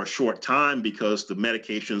better for a short time because the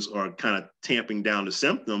medications are kind of tamping down the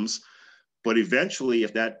symptoms, but eventually,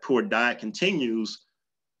 if that poor diet continues,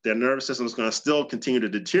 their nervous system is going to still continue to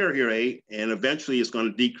deteriorate, and eventually it's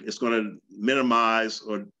going to minimize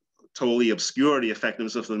or totally obscure the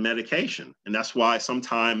effectiveness of the medication. And that's why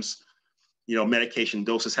sometimes medication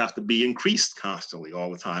doses have to be increased constantly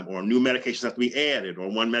all the time, or new medications have to be added, or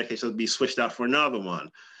one medication has to be switched out for another one,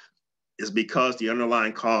 is because the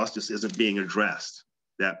underlying cause just isn't being addressed.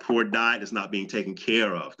 That poor diet is not being taken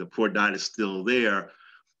care of. The poor diet is still there,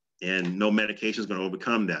 and no medication is going to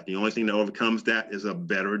overcome that. The only thing that overcomes that is a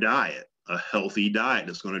better diet, a healthy diet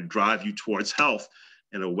that's going to drive you towards health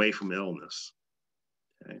and away from illness.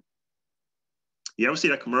 Okay. You ever see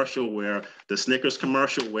that commercial where the Snickers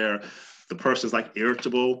commercial where the person's like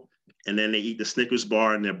irritable and then they eat the Snickers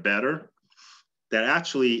bar and they're better? That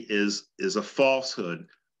actually is a falsehood,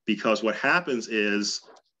 because what happens is,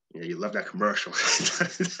 you love that commercial.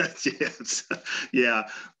 Yes. Yeah,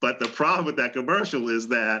 but the problem with that commercial is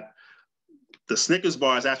that the Snickers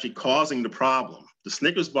bar is actually causing the problem. The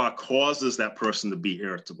Snickers bar causes that person to be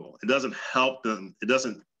irritable. It doesn't help them. It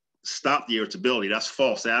doesn't stop the irritability. That's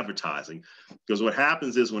false advertising, because what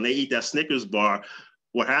happens is when they eat that Snickers bar,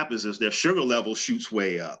 what happens is their sugar level shoots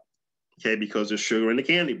way up, okay, because there's sugar in the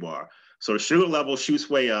candy bar. So the sugar level shoots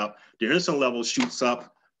way up, the insulin level shoots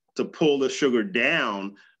up to pull the sugar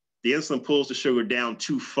down. The insulin pulls the sugar down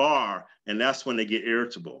too far, and that's when they get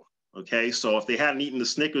irritable, okay? So if they hadn't eaten the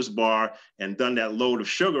Snickers bar and done that load of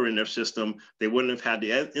sugar in their system, they wouldn't have had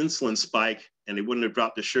the insulin spike, and they wouldn't have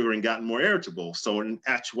dropped the sugar and gotten more irritable. So in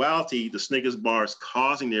actuality, the Snickers bar is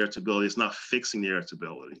causing the irritability, it's not fixing the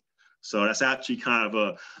irritability. So that's actually kind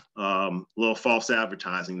of a little false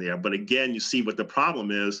advertising there. But again, you see what the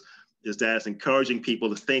problem is that it's encouraging people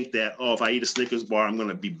to think that, oh, if I eat a Snickers bar, I'm going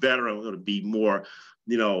to be better. I'm going to be more,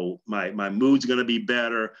 my mood's going to be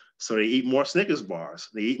better. So they eat more Snickers bars.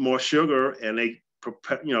 They eat more sugar, and they,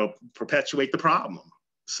 perpetuate the problem.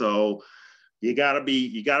 So you got to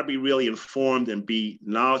be really informed and be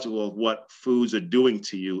knowledgeable of what foods are doing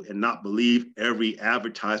to you, and not believe every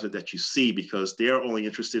advertisement that you see, because they're only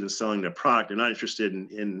interested in selling their product. They're not interested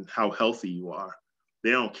in how healthy you are.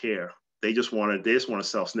 They don't care. They just want to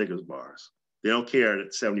sell Snickers bars. They don't care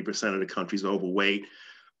that 70% of the country's overweight,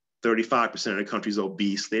 35% of the country's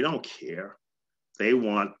obese. They don't care. They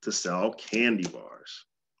want to sell candy bars,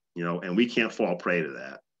 and we can't fall prey to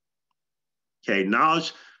that. Okay,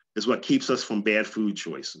 knowledge is what keeps us from bad food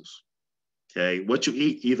choices. Okay, what you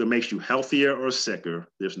eat either makes you healthier or sicker.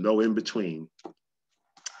 There's no in between.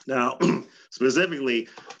 Now, specifically,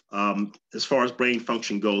 as far as brain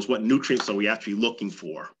function goes, what nutrients are we actually looking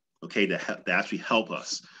for, okay, to actually help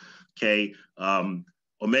us, okay?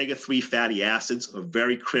 Omega-3 fatty acids are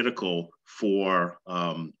very critical for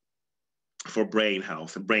brain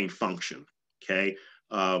health and brain function, okay?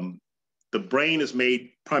 The brain is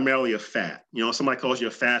made primarily of fat. You know, somebody calls you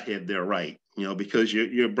a fathead, they're right, you know, because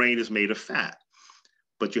your brain is made of fat.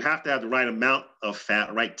 But you have to have the right amount of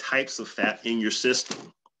fat, right types of fat in your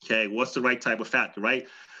system. Okay, what's the right type of fat?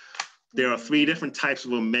 There are 3 different types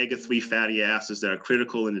of omega-3 fatty acids that are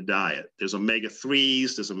critical in the diet. There's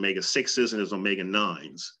omega-3s, there's omega-6s, and there's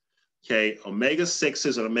omega-9s. Okay,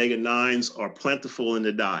 omega-6s and omega-9s are plentiful in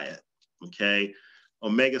the diet. Okay,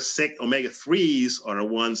 omega-3s are the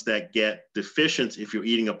ones that get deficient if you're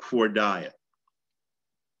eating a poor diet.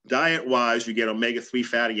 Diet-wise, you get omega-3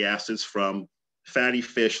 fatty acids from fatty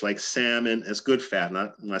fish like salmon as good fat.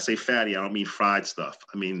 When I say fatty, I don't mean fried stuff.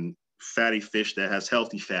 I mean fatty fish that has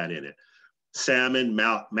healthy fat in it. Salmon,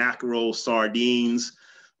 mackerel, sardines,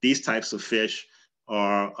 these types of fish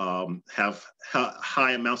have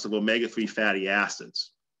high amounts of omega-3 fatty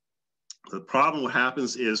acids. The problem what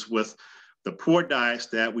happens is with the poor diets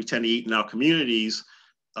that we tend to eat in our communities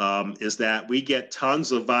is that we get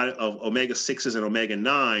tons of omega-6s and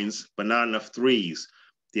omega-9s, but not enough 3s.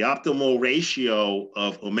 The optimal ratio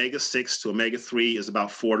of omega-6 to omega-3 is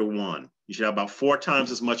about 4-to-1. You should have about 4 times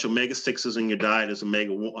as much omega-6s in your diet as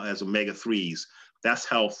omega-3s. That's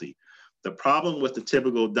healthy. The problem with the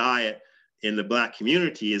typical diet in the Black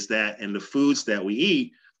community is that in the foods that we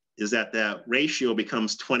eat is that that ratio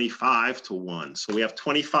becomes 25-to-1. So we have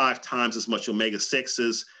 25 times as much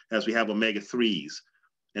omega-6s as we have omega-3s.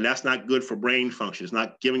 And that's not good for brain function. It's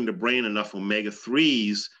not giving the brain enough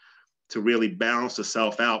omega-3s to really balance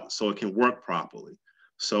itself out so it can work properly.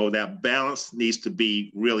 So that balance needs to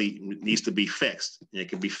be fixed. It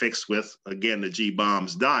can be fixed with, again, the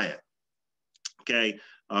G-BOMBS diet. Okay,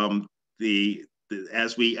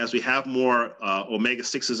 as we have more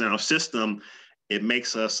omega-6s in our system, it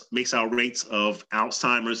makes our rates of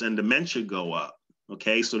Alzheimer's and dementia go up.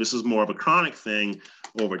 Okay, so this is more of a chronic thing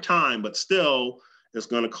over time, but still it's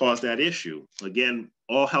going to cause that issue. Again,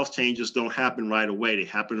 all health changes don't happen right away. They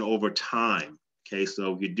happen over time. Okay,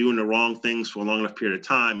 so if you're doing the wrong things for a long enough period of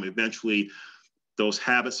time, eventually those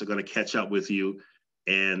habits are going to catch up with you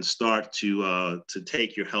and start to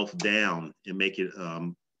take your health down and make it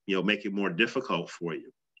make it more difficult for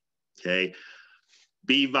you. Okay,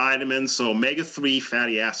 B vitamins. So omega-3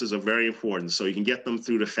 fatty acids are very important. So you can get them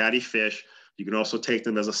through the fatty fish. You can also take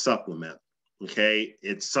them as a supplement. Okay,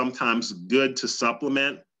 it's sometimes good to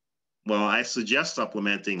supplement. Well, I suggest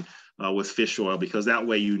supplementing with fish oil because that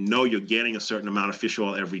way you know you're getting a certain amount of fish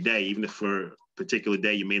oil every day, even if for a particular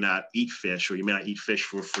day you may not eat fish or you may not eat fish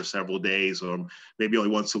for several days or maybe only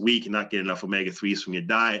once a week and not get enough omega-3s from your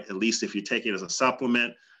diet. At least if you take it as a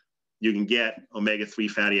supplement, you can get omega-3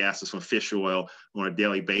 fatty acids from fish oil on a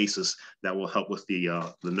daily basis that will help with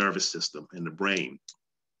the nervous system and the brain.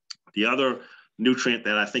 The other nutrient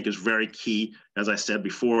that I think is very key, as I said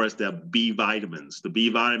before, is the B vitamins. The B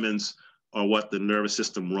vitamins are what the nervous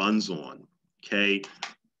system runs on, okay?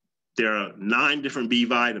 There are 9 different B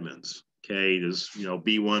vitamins, okay? There's,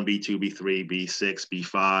 B1, B2, B3, B6,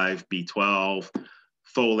 B5, B12,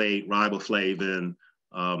 folate, riboflavin.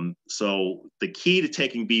 So the key to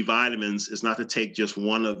taking B vitamins is not to take just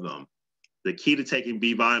one of them. The key to taking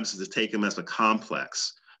B vitamins is to take them as a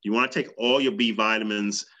complex. You want to take all your B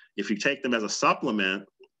vitamins. If you take them as a supplement,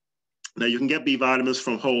 now you can get B vitamins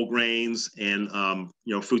from whole grains and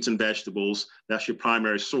fruits and vegetables. That's your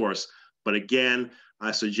primary source. But again,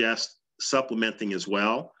 I suggest supplementing as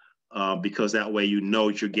well because that way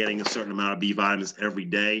you're getting a certain amount of B vitamins every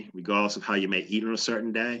day, regardless of how you may eat on a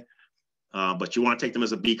certain day. But you want to take them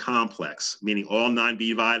as a B complex, meaning all 9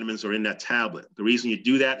 B vitamins are in that tablet. The reason you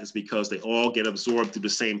do that is because they all get absorbed through the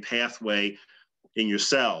same pathway in your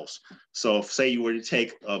cells. So if, say you were to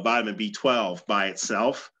take vitamin B12 by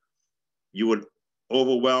itself, you would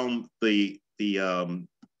overwhelm the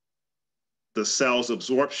cell's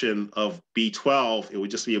absorption of B12. It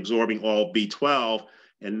would just be absorbing all B12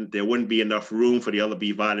 and there wouldn't be enough room for the other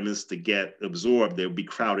B vitamins to get absorbed. They would be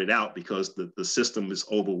crowded out because the system is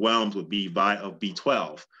overwhelmed with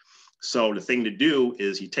B12. So the thing to do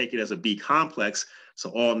is you take it as a B complex. So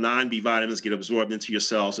all 9 B vitamins get absorbed into your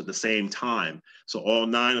cells at the same time. So all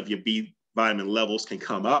 9 of your B vitamin levels can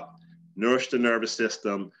come up, nourish the nervous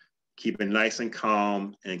system, keep it nice and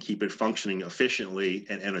calm, and keep it functioning efficiently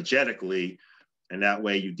and energetically. And that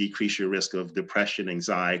way you decrease your risk of depression,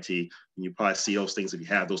 anxiety, and you probably see those things. If you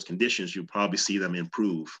have those conditions, you probably see them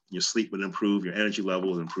improve. Your sleep would improve, your energy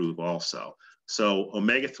level would improve also. So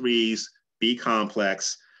omega-3s, B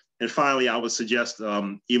complex. And finally, I would suggest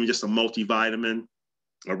even just a multivitamin.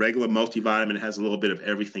 A regular multivitamin has a little bit of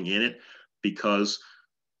everything in it, because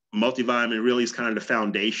multivitamin really is kind of the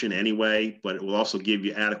foundation anyway, but it will also give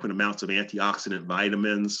you adequate amounts of antioxidant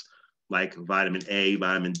vitamins like vitamin A,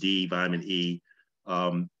 vitamin D, vitamin E.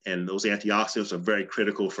 And those antioxidants are very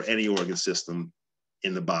critical for any organ system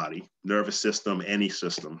in the body, nervous system, any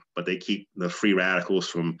system, but they keep the free radicals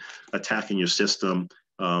from attacking your system.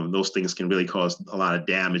 Those things can really cause a lot of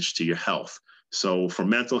damage to your health. So for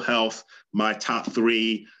mental health, my top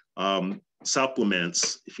three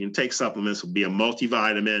supplements, if you can take supplements, would be a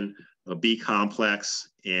multivitamin, a B complex,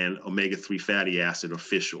 and omega-3 fatty acid or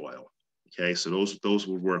fish oil. Okay, so those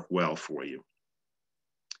would work well for you.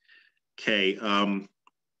 Okay,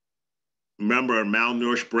 remember, a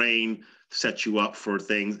malnourished brain sets you up for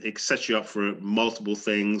things, it sets you up for multiple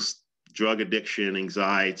things: drug addiction,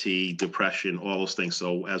 anxiety, depression, all those things.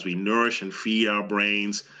 So as we nourish and feed our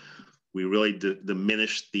brains, we really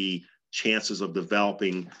diminish the chances of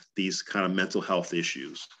developing these kind of mental health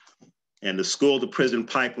issues. And the school to prison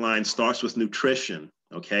pipeline starts with nutrition.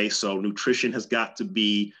 Okay, so nutrition has got to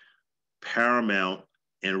be paramount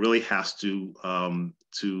and really has to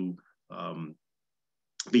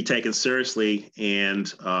be taken seriously.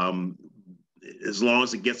 And as long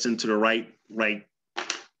as it gets into the right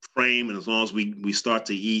frame, and as long as we start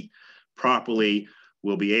to eat properly,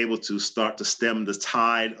 we'll be able to start to stem the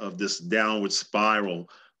tide of this downward spiral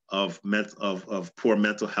of poor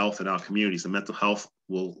mental health in our communities. The mental health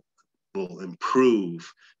will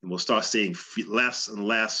improve, and we'll start seeing less and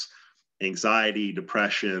less anxiety,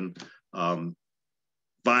 depression,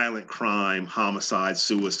 violent crime, homicide,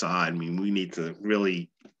 suicide. I mean, we need to really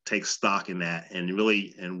take stock in that, and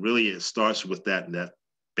really it starts with that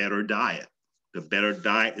better diet. The better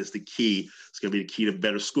diet is the key. It's going to be the key to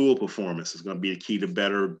better school performance. It's going to be the key to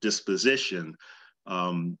better disposition,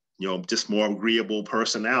 just more agreeable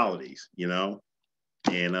personalities,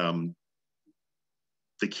 and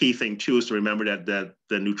the key thing too is to remember that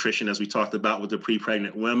the nutrition, as we talked about with the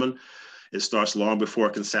pre-pregnant women, it starts long before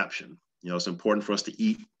conception. It's important for us to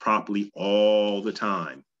eat properly all the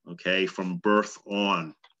time, okay, from birth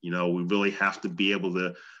on. We really have to be able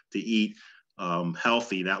to eat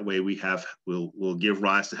healthy. That way we'll give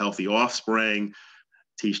rise to healthy offspring,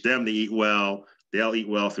 teach them to eat well. They'll eat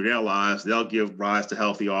well through their lives. They'll give rise to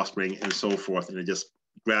healthy offspring, and so forth. And it just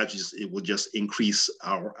gradually, it will just increase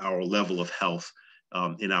our level of health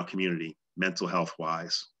in our community, mental health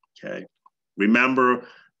wise. Okay. Remember,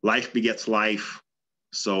 life begets life.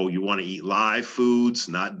 So you want to eat live foods,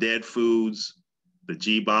 not dead foods. The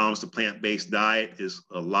G-BOMBS, the plant-based diet, is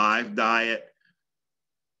a live diet.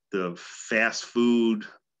 The fast food,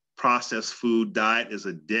 processed food diet is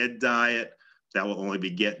a dead diet that will only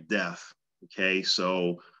beget death. Okay,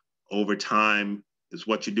 so over time is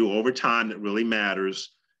what you do over time that really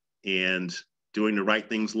matters, and doing the right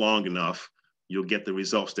things long enough, you'll get the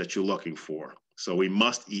results that you're looking for. So we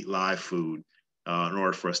must eat live food in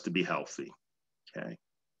order for us to be healthy. Okay,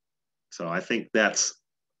 so I think that's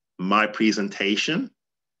my presentation,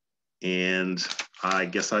 and I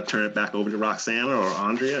guess I turn it back over to Roxana or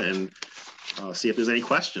Andrea and see if there's any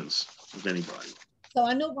questions of anybody. So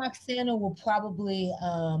I know Roxana will probably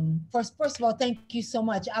first of all, thank you so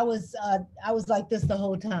much. I was like this the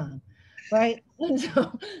whole time, right? And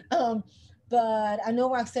so, but I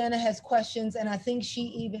know Roxana has questions, and I think she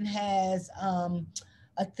even has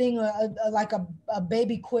a thing like a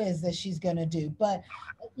baby quiz that she's gonna do. But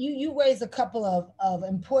you raise a couple of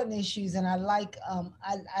important issues, and I like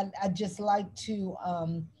I just like to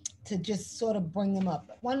just sort of bring them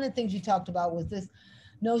up. One of the things you talked about was this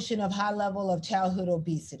notion of high level of childhood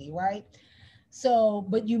obesity, right? So,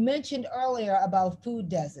 but you mentioned earlier about food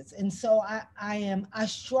deserts. And so I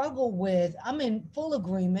struggle with, I'm in full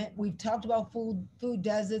agreement. We've talked about food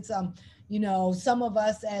deserts. Some of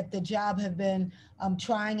us at the job have been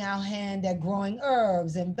trying our hand at growing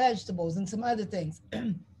herbs and vegetables and some other things.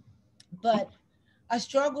 But I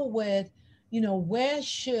struggle with, where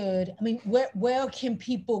can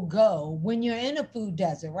people go when you're in a food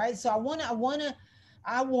desert, right? So I want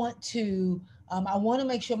to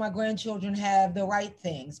make sure my grandchildren have the right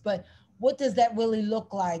things, but what does that really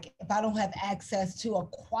look like if I don't have access to a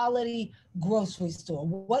quality grocery store?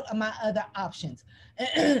 What are my other options?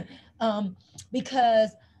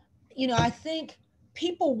 Because, I think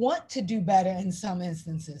people want to do better in some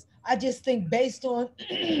instances. I just think based on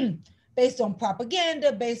based on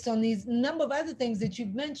propaganda, based on these number of other things that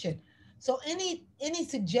you've mentioned. So any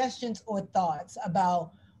suggestions or thoughts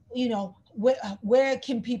about, where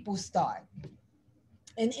can people start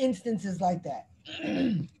in instances like that?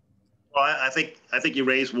 Well, I think you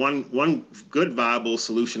raised one good viable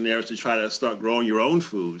solution there is to try to start growing your own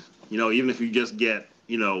food. You know, even if you just get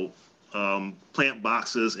plant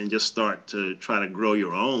boxes and just start to try to grow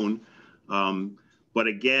your own. But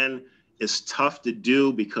again, it's tough to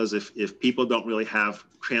do because if people don't really have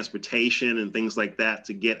transportation and things like that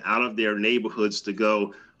to get out of their neighborhoods to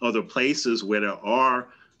go other places where there are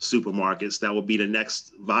supermarkets, that will be the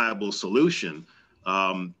next viable solution.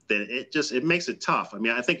 Then it makes it tough. I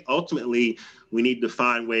mean, I think ultimately we need to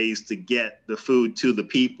find ways to get the food to the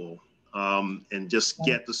people, and just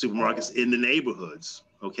get the supermarkets in the neighborhoods.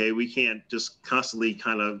 Okay, we can't just constantly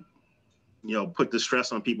kind of put the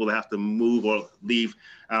stress on people to have to move or leave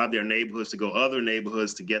out of their neighborhoods to go other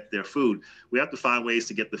neighborhoods to get their food. We have to find ways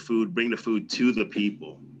to get the food, bring the food to the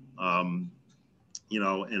people. And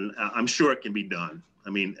I'm sure it can be done. I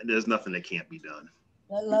mean, there's nothing that can't be done.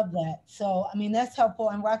 I love that. So, I mean, that's helpful.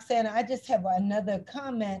 And Roxanne, I just have another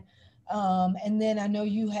comment. And then I know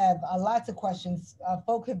you have lots of questions.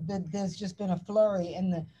 There's just been a flurry in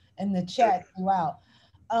the chat throughout.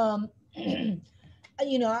 Um,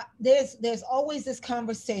 there's always this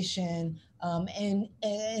conversation in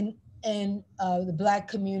the Black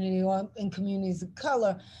community or in communities of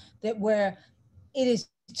color where it is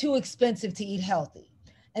too expensive to eat healthy.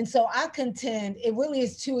 And so I contend it really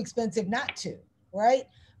is too expensive not to, right?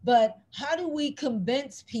 But how do we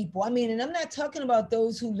convince people? I mean, and I'm not talking about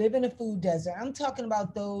those who live in a food desert. I'm talking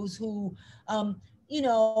about those who,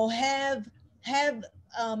 have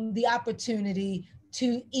the opportunity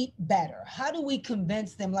to eat better. How do we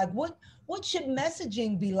convince them? Like, what should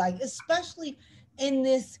messaging be like, especially in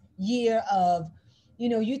this year of,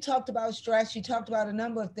 you talked about stress, you talked about a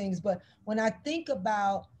number of things, but when I think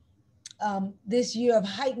about this year of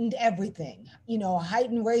heightened everything,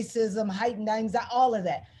 heightened racism, heightened anxiety, all of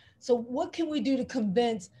that. So what can we do to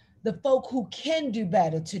convince the folk who can do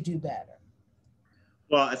better to do better?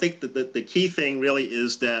 Well, I think that the key thing really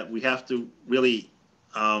is that we have to really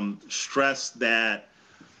stress that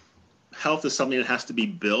health is something that has to be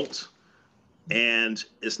built, and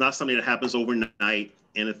it's not something that happens overnight.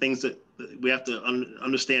 And the things that we have to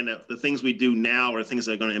understand that the things we do now are things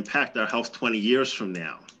that are going to impact our health 20 years from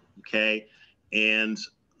now. Okay. And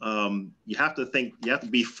you have to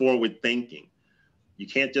be forward thinking. You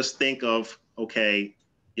can't just think of, okay,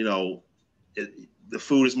 the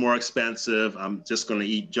food is more expensive, I'm just going to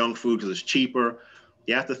eat junk food because it's cheaper.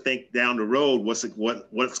 You have to think down the road, what's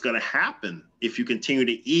going to happen if you continue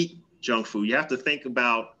to eat junk food. You have to think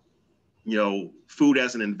about, food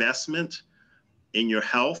as an investment in your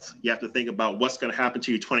health. You have to think about what's going to happen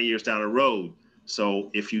to you 20 years down the road. So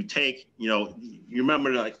if you take, you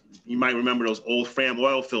might remember those old Fram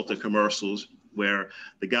oil filter commercials where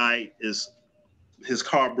the guy his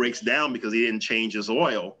car breaks down because he didn't change his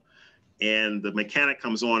oil. And the mechanic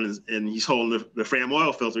comes on and he's holding the Fram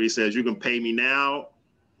oil filter. He says, you can pay me now.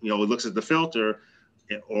 He looks at the filter,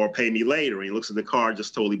 or pay me later. And he looks at the car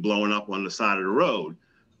just totally blowing up on the side of the road.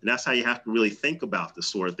 And that's how you have to really think about this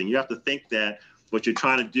sort of thing. You have to think that what you're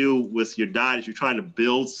trying to do with your diet is you're trying to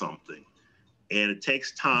build something. And it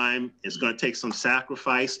takes time. It's going to take some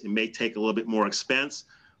sacrifice. It may take a little bit more expense.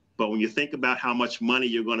 But when you think about how much money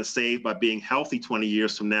you're going to save by being healthy 20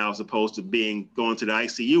 years from now, as opposed to going to the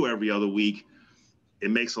ICU every other week, it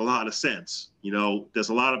makes a lot of sense. There's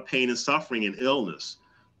a lot of pain and suffering and illness.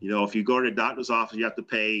 If you go to the doctor's office, you have to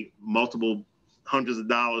pay multiple hundreds of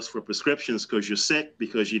dollars for prescriptions because you're sick,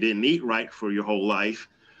 because you didn't eat right for your whole life.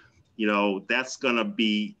 That's going to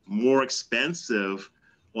be more expensive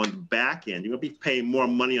on the back end. You're going to be paying more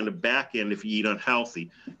money on the back end if you eat unhealthy.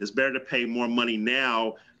 It's better to pay more money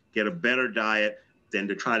now, get a better diet, than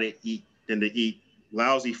to eat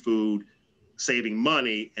lousy food, saving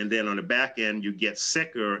money, and then on the back end you get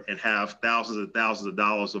sicker and have thousands and thousands of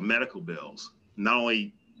dollars of medical bills. Not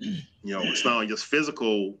only, it's not only just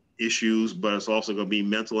physical issues, but it's also going to be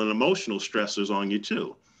mental and emotional stressors on you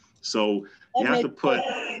too. So you have to put,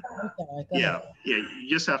 you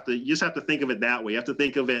just have to think of it that way. You have to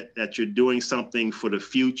think of it that you're doing something for the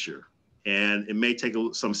future, and it may take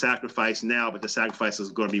some sacrifice now, but the sacrifice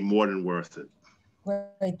is going to be more than worth it.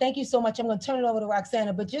 Great, thank you so much. I'm going to turn it over to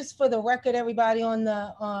Roxana, but just for the record, everybody on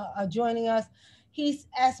the joining us, he's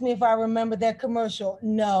asked me if I remember that commercial.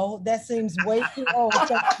 No, that seems way too old.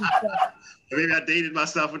 Maybe I dated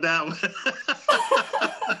myself with that one.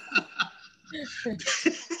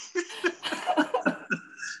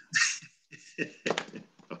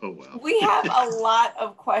 Oh, wow. We have a lot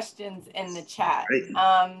of questions in the chat.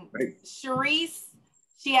 Right. Sharice,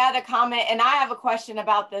 she had a comment, and I have a question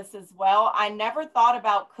about this as well. I never thought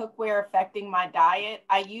about cookware affecting my diet.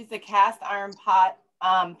 I use a cast iron pot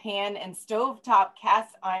pan and stovetop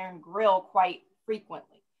cast iron grill quite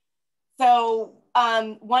frequently. So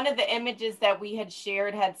one of the images that we had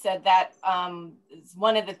shared had said that is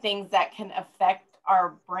one of the things that can affect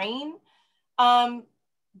our brain. Can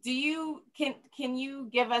you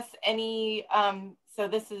give us any, so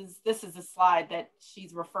this is a slide that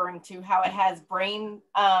she's referring to, how it has brain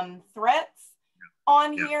threats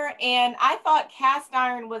on here, and I thought cast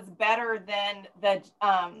iron was better than the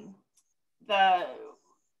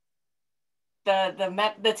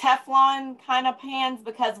Teflon kind of pans,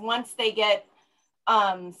 because once they get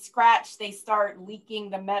scratched, they start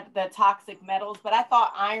leaking the toxic metals. But I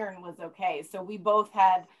thought iron was okay, so we both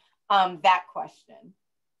had that question.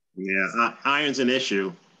 Yeah, iron's an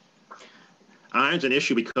issue. Iron's an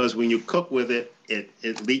issue because when you cook with it,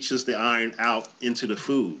 it leaches the iron out into the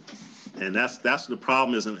food. And that's the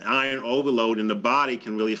problem, is an iron overload in the body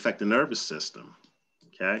can really affect the nervous system.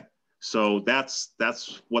 Okay, so that's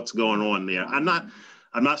what's going on there. I'm not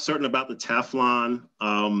certain about the Teflon,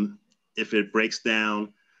 if it breaks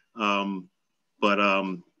down, but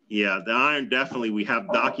yeah, the iron definitely, we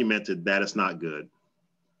have documented that it's not good.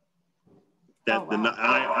 That the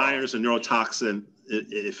iron is a neurotoxin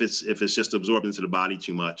if it's just absorbed into the body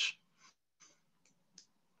too much.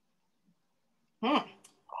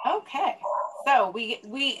 Okay, so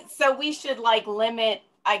we should like limit,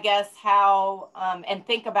 I guess, how and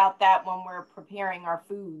think about that when we're preparing our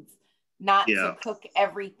foods, not to cook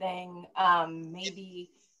everything.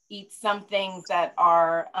 Maybe eat some things that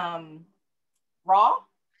are raw.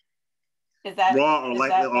 Is that raw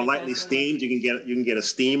or lightly steamed? You can get a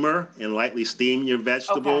steamer and lightly steam your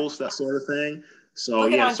vegetables, that sort of thing. So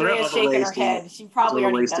look yeah, at Andrea shaking her head. She probably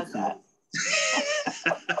already does that.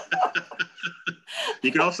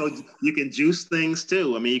 You can juice things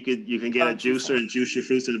too. I mean, you can get a juicer and juice your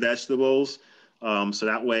fruits and vegetables. So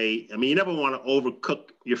that way, I mean, you never want to overcook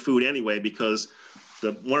your food anyway, because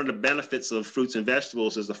one of the benefits of fruits and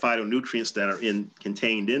vegetables is the phytonutrients that are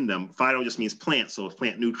contained in them. Phyto just means plant, so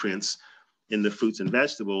plant nutrients in the fruits and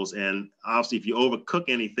vegetables. And obviously, if you overcook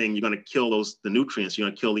anything, you're going to kill the nutrients. You're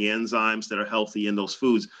going to kill the enzymes that are healthy in those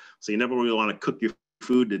foods. So you never really want to cook your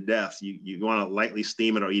food to death. You want to lightly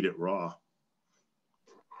steam it or eat it raw.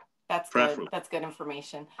 That's good. That's good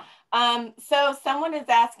information. So someone is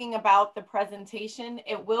asking about the presentation.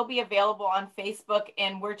 It will be available on Facebook,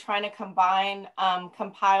 and we're trying to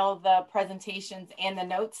compile the presentations and the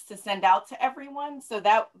notes to send out to everyone. So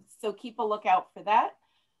keep a lookout for that.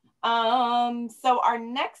 So our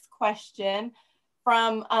next question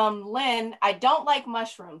from Lynn: I don't like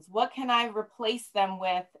mushrooms. What can I replace them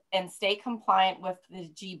with and stay compliant with the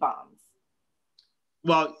G-bombs?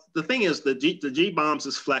 Well, the thing is, the G-bombs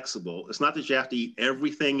is flexible. It's not that you have to eat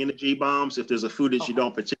everything in the G-bombs. If there's a food that you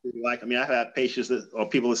don't particularly like, I mean, I've had patients or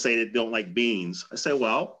people that say they don't like beans. I say,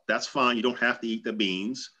 well, that's fine. You don't have to eat the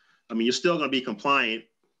beans. I mean, you're still going to be compliant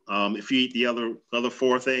if you eat the other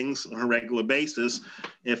 4 things on a regular basis.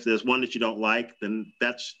 If there's one that you don't like, then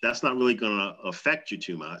that's not really going to affect you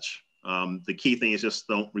too much. The key thing is just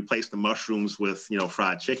don't replace the mushrooms with,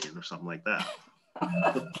 fried chicken or something like that.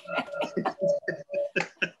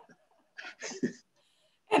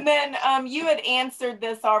 And then you had answered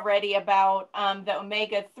this already about the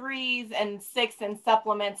omega-3s and 6 and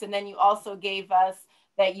supplements, and then you also gave us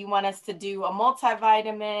that you want us to do a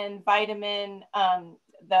multivitamin, vitamin,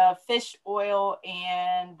 the fish oil,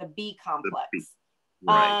 and the B complex.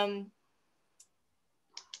 Right.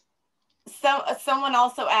 So someone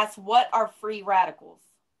also asked, what are free radicals?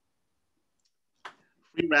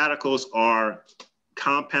 Free radicals are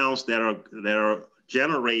compounds that are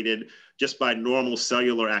generated just by normal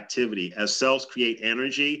cellular activity. As cells create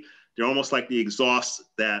energy, they're almost like the exhaust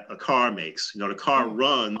that a car makes. The car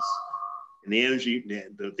runs and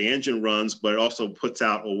the engine runs, but it also puts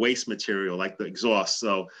out a waste material like the exhaust.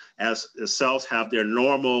 So as the cells have their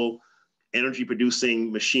normal energy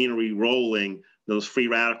producing machinery rolling, those free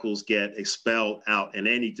radicals get expelled out, and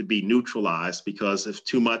they need to be neutralized, because if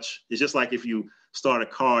too much, it's just like if you start a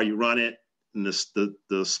car, you run it, and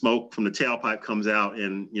the smoke from the tailpipe comes out,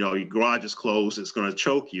 and your garage is closed, it's going to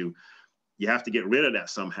choke you. You have to get rid of that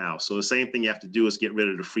somehow. So the same thing you have to do is get rid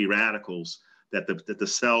of the free radicals that the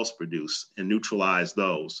cells produce and neutralize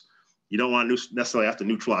those. You don't want to necessarily have to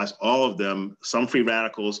neutralize all of them. Some free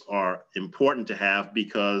radicals are important to have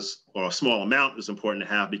or a small amount is important to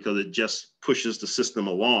have, because it just pushes the system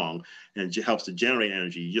along and helps to generate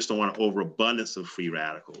energy. You just don't want an overabundance of free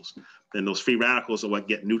radicals. And those free radicals are what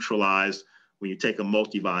get neutralized when you take a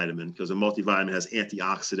multivitamin, because a multivitamin has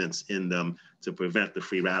antioxidants in them to prevent the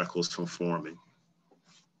free radicals from forming.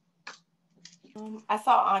 I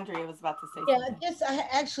saw Andrea was about to say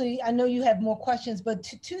something. I know you have more questions, but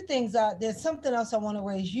two things are, there's something else I want to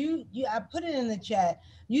raise. I put it in the chat.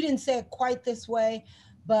 You didn't say it quite this way,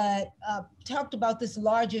 but talked about this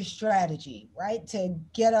larger strategy, right? To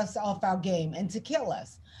get us off our game and to kill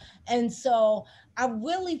us. And so I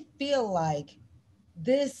really feel like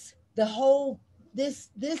this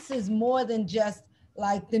is more than just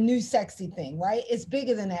like the new sexy thing, right? It's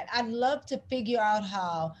bigger than that. I'd love to figure out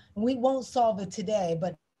how, and we won't solve it today,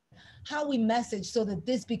 but how we message so that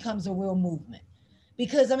this becomes a real movement.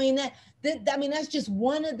 Because I mean that's just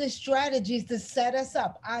one of the strategies to set us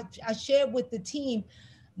up. I shared with the team,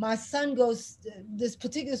 my son goes this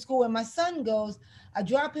particular school, and my son goes, I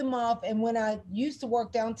drop him off, and when I used to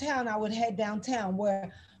work downtown, I would head downtown where,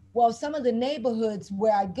 well, some of the neighborhoods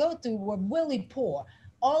where I go through were really poor.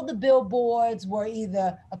 All the billboards were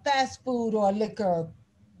either a fast food or liquor,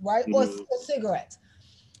 right? Or cigarettes.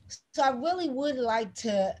 So I really would like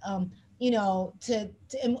to, and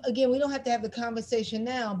again, we don't have to have the conversation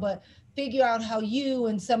now, but figure out how you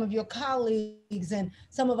and some of your colleagues and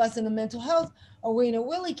some of us in the mental health arena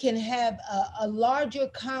really can have a larger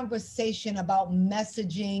conversation about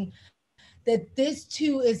messaging that this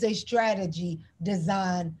too is a strategy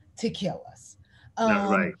designed to kill us.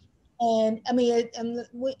 Right. And I mean, I'm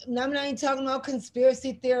not even talking about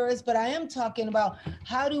conspiracy theorists, but I am talking about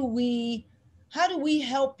how do we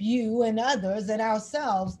help you and others and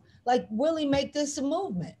ourselves, like really make this a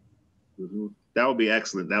movement? That would be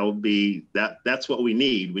excellent. That's what we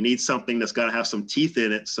need. We need something that's got to have some teeth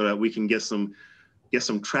in it so that we can get some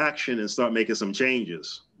traction and start making some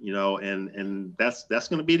changes, and that's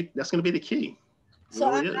going to be the key. So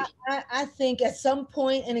I think at some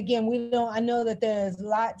point, and again, I know that there's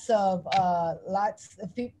lots of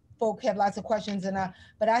folk have lots of questions,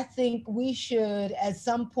 but I think we should at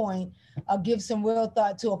some point give some real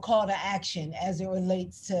thought to a call to action as it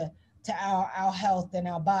relates to our health and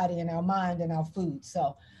our body and our mind and our food.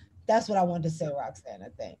 So that's what I wanted to say, Roxana.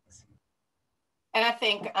 Thanks. And I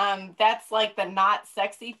think that's like the not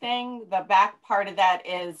sexy thing. The back part of that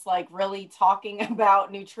is like really talking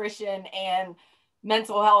about nutrition and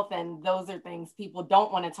mental health. And those are things people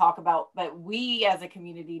don't want to talk about, but we as a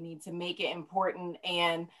community need to make it important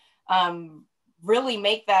and really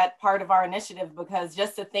make that part of our initiative, because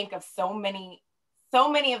just to think of so many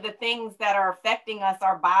of the things that are affecting us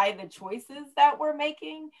are by the choices that we're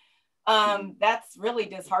making. That's really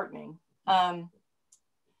disheartening.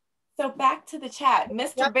 So back to the chat.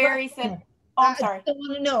 Mr. Barry said, I'm sorry.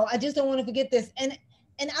 I just don't want to forget this. And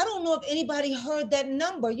I don't know if anybody heard that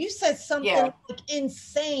number. You said something like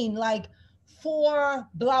insane, like 4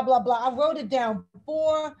 blah, blah, blah. I wrote it down.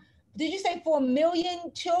 Did you say 4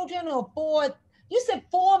 million children or 4? You said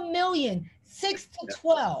 4 million, 6 to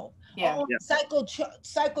 12 on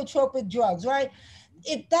psychotropic drugs, right?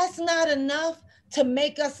 If that's not enough to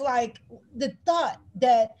make us like the thought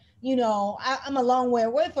that, I'm a long way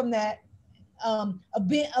away from that, of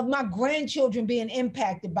my grandchildren being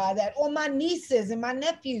impacted by that, or my nieces and my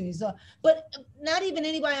nephews, but not even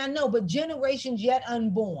anybody I know, but generations yet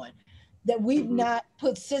unborn, that we've not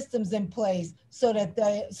put systems in place so that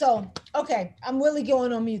okay, I'm really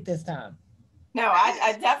going on mute this time. No,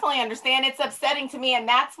 I definitely understand. It's upsetting to me. And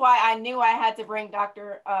that's why I knew I had to bring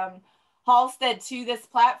Dr. Halstead to this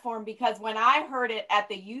platform, because when I heard it at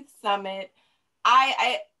the Youth Summit,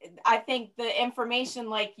 I think the information,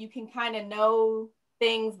 like you can kind of know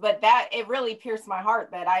things, but that it really pierced my heart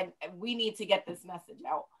that we need to get this message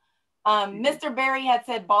out. Mr. Barry had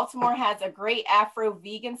said Baltimore has a great Afro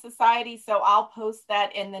vegan society, so I'll post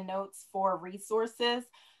that in the notes for resources.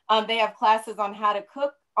 They have classes on how to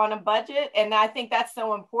cook on a budget, and I think that's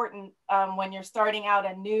so important when you're starting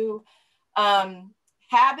out a new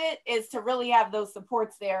habit, is to really have those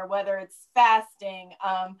supports there, whether it's fasting,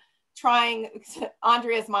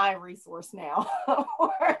 Andrea's my resource now.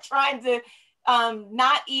 We're trying to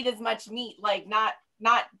not eat as much meat, like not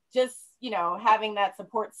just, having that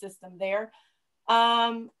support system there.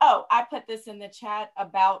 I put this in the chat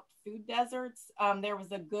about food deserts. There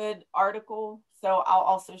was a good article, so I'll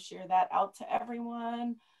also share that out to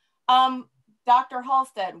everyone. Dr.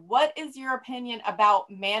 Halstead, what is your opinion about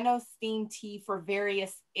mangosteen tea for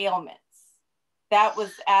various ailments? That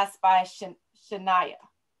was asked by Shania.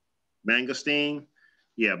 Mangosteen,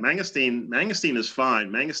 mangosteen is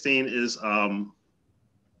fine. Mangosteen is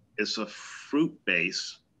a fruit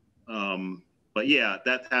base, but yeah,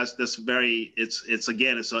 that has this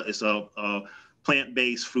it's a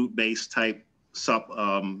plant-based, fruit-based type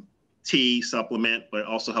tea supplement, but it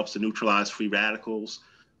also helps to neutralize free radicals.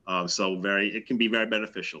 So it can be very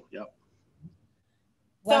beneficial. Yep.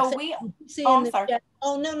 So Roxanne, we, did you see oh, in I'm the sorry. chat?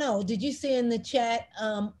 Oh, no, no. Did you see in the chat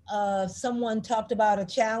someone talked about a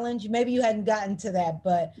challenge? Maybe you hadn't gotten to that,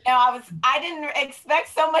 but. No, I didn't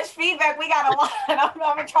expect so much feedback. We got a lot. I'm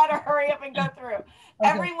gonna try to hurry up and go through. Okay.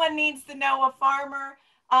 Everyone needs to know a farmer.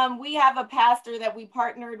 We have a pastor that we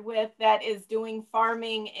partnered with that is doing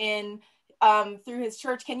farming in through his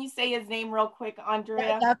church. Can you say his name real quick,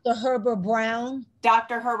 Andrea? Dr. Herbert Brown.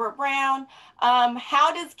 Dr. Herbert Brown.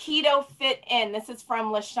 How does keto fit in? This is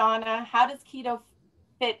from Lashana. How does keto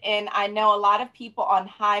fit in? I know a lot of people on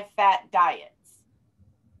high fat diets.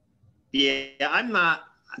 Yeah, I'm not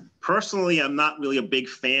really a big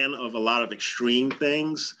fan of a lot of extreme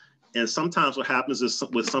things. And sometimes what happens is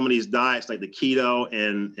with some of these diets, like the keto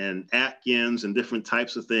and Atkins and different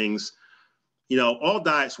types of things, you know, all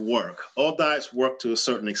diets work. All diets work to a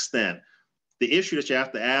certain extent. The issue that you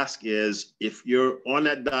have to ask is if you're on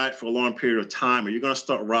that diet for a long period of time, are you going to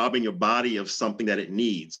start robbing your body of something that it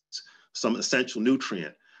needs, some essential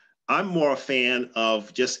nutrient? I'm more a fan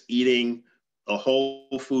of just eating a whole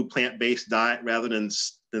food plant-based diet rather than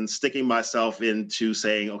sticking myself into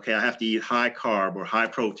saying, okay, I have to eat high carb or high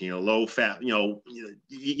protein or low fat. You know,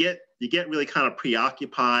 you get really kind of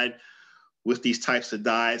preoccupied with these types of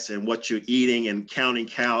diets and what you're eating and counting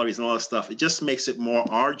calories and all that stuff. It just makes it more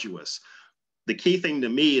arduous. The key thing to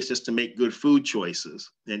me is just to make good food choices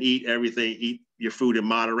and eat your food in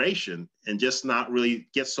moderation, and just not really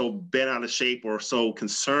get so bent out of shape or so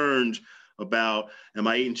concerned about, am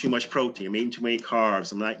I eating too much protein? Am I eating too many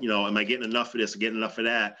carbs? Am I getting enough of this or getting enough of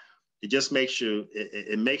that? It just makes you,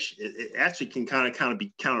 it actually can kind of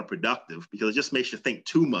be counterproductive, because it just makes you think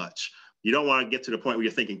too much. You don't want to get to the point where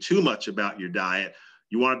you're thinking too much about your diet.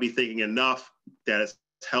 You want to be thinking enough that it's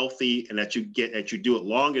healthy and that you do it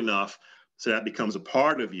long enough so that becomes a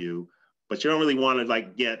part of you. But you don't really want to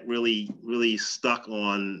like get really, really stuck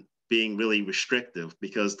on being really restrictive,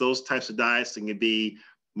 because those types of diets can be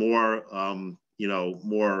more,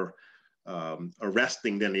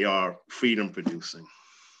 arresting than they are freedom producing.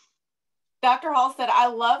 Dr. Halstead, I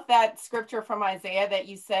love that scripture from Isaiah that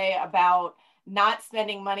you say about not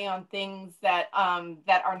spending money on things that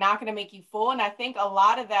that are not going to make you full. And I think a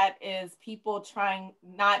lot of that is people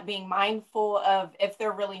not being mindful of if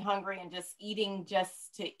they're really hungry and just eating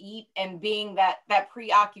just to eat, and being that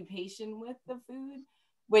preoccupation with the food,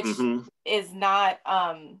 which is not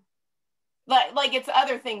like it's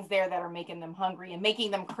other things there that are making them hungry and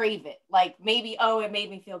making them crave it. Like maybe, oh, it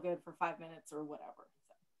made me feel good for 5 minutes or whatever.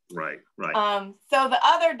 Right. So the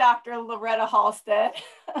other Dr. Loretta Halstead,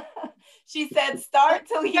 she said, start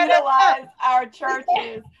to utilize our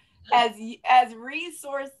churches as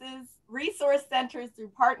resource centers through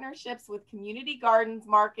partnerships with community gardens,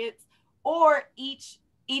 markets, or each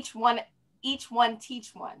one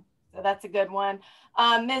teach one. So that's a good one.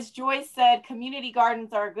 Ms. Joyce said community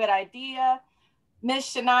gardens are a good idea. Ms.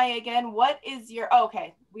 Shania again, what is your,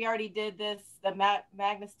 okay, we already did this, the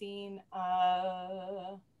Magnestein,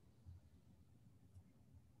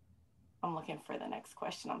 I'm looking for the next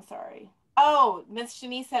question, I'm sorry. Oh, Ms.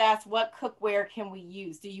 Shanice had asked, what cookware can we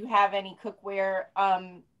use? Do you have any cookware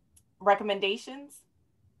recommendations?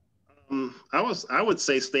 I would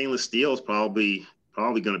say stainless steel is probably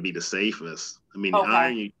going to be the safest. I mean, okay. The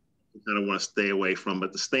iron you kind of want to stay away from,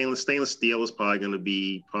 but the stainless steel is probably going to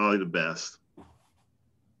be the best.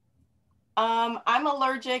 I'm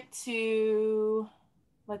allergic to,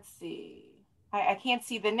 let's see, I can't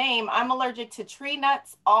see the name. I'm allergic to tree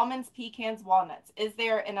nuts, almonds, pecans, walnuts. Is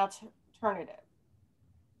there an alternative?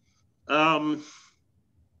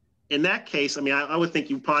 In that case, I mean, I would think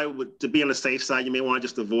you probably would, to be on the safe side, you may want to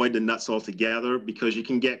just avoid the nuts altogether, because you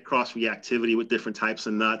can get cross reactivity with different types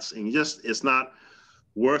of nuts, and it's not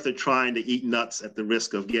worth it trying to eat nuts at the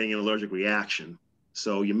risk of getting an allergic reaction.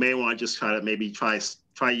 So you may want to just try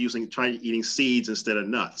eating seeds instead of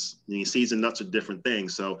nuts. I mean, seeds and nuts are different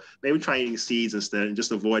things. So maybe try eating seeds instead and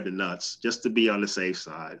just avoid the nuts, just to be on the safe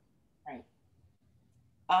side. Right.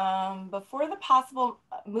 Before the possible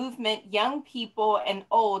movement, young people and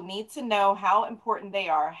old need to know how important they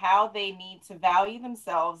are, how they need to value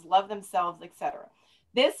themselves, love themselves, etc.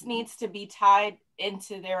 This needs to be tied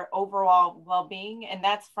into their overall well-being. And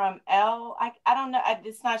that's from L. I don't know.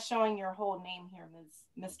 It's not showing your whole name here,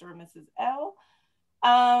 Mr. and Mrs. L.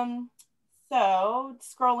 So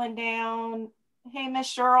scrolling down. Hey,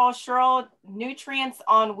 Miss Cheryl, nutrients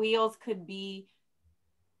on wheels could be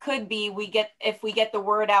if we get the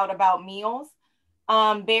word out about meals.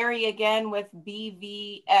 Barry again with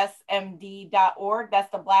bvsmd.org.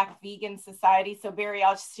 That's the Black Vegan Society. So Barry,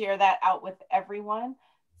 I'll share that out with everyone.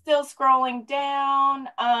 Still scrolling down.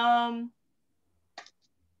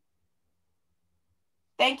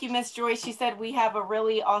 Thank you, Miss Joy. She said we have a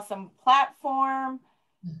really awesome platform.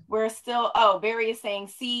 We're still, oh, Barry is saying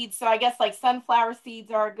seeds. So I guess like sunflower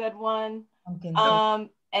seeds are a good one. Okay.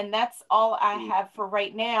 And that's all I have for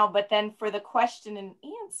right now. But then for the question and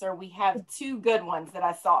answer, we have two good ones that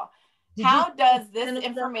I saw. How does this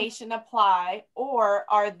information apply, or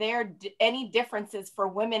are there any differences for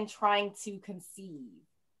women trying to conceive?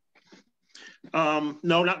 No,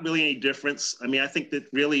 not really any difference. I mean, I think that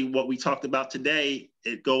really what we talked about today,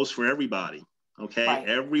 it goes for everybody. Okay. Right.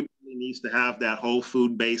 Everybody needs to have that whole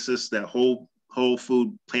food basis, that whole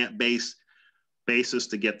food plant-based basis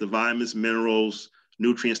to get the vitamins, minerals,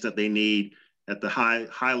 nutrients that they need at the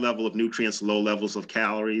high level of nutrients, low levels of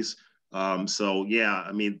calories. So yeah,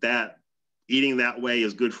 I mean, that eating that way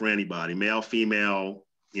is good for anybody, male, female,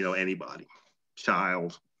 you know, anybody,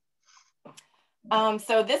 child.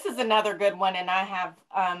 So this is another good one, and I have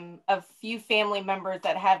a few family members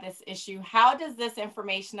that have this issue. How does this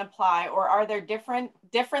information apply, or are there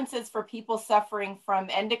differences for people suffering from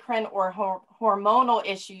endocrine or hormonal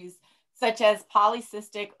issues, such as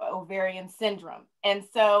polycystic ovarian syndrome? And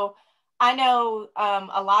so I know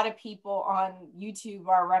a lot of people on YouTube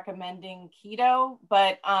are recommending keto,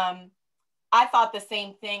 but I thought the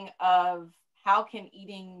same thing of how can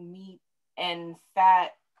eating meat and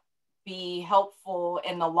fat be helpful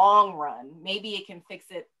in the long run? Maybe it can fix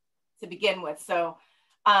it to begin with. So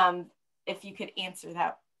if you could answer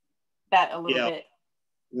that a little bit.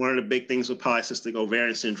 One of the big things with polycystic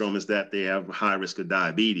ovarian syndrome is that they have a high risk of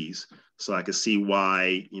diabetes. So I could see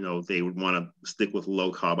why, you know, they would want to stick with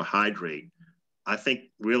low carbohydrate. I think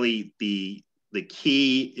really the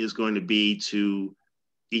key is going to be to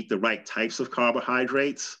eat the right types of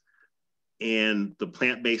carbohydrates. And the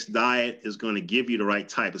plant-based diet is going to give you the right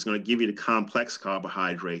type. It's going to give you the complex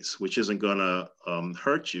carbohydrates, which isn't going to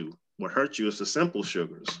hurt you. What hurts you is the simple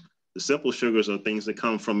sugars. The simple sugars are things that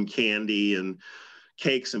come from candy and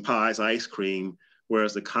cakes and pies, ice cream,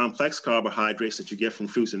 whereas the complex carbohydrates that you get from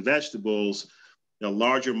fruits and vegetables, the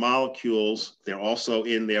larger molecules, they're also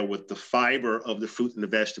in there with the fiber of the fruit and the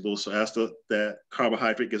vegetables. So as that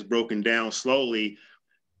carbohydrate gets broken down slowly,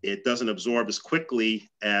 it doesn't absorb as quickly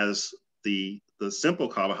as the simple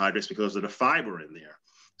carbohydrates because of the fiber in there.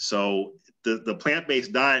 So the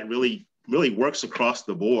plant-based diet really works across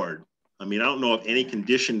the board. I mean, I don't know of any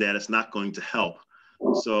condition that it's not going to help.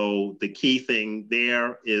 So the key thing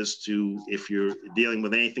there is to, if you're dealing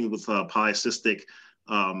with anything with polycystic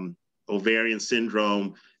ovarian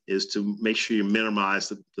syndrome, is to make sure you minimize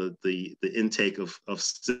the intake of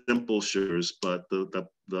simple sugars, but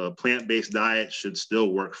the plant-based diet should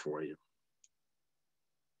still work for you.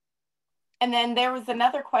 And then there was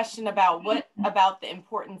another question about what about the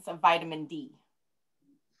importance of vitamin D?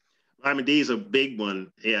 Vitamin D is a big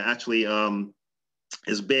one. Yeah, actually,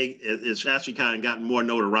 it's big. It's actually kind of gotten more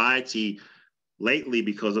notoriety lately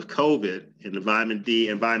because of COVID, and vitamin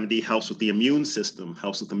D helps with the immune system,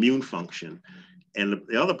 helps with immune function. And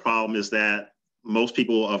the other problem is that most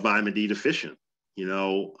people are vitamin D deficient. You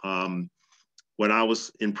know, when I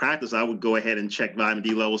was in practice, I would go ahead and check vitamin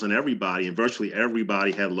D levels in everybody, and virtually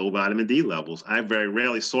everybody had low vitamin D levels. I very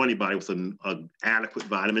rarely saw anybody with an adequate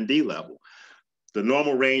vitamin D level. The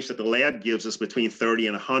normal range that the lab gives us between 30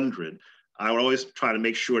 and 100. I would always try to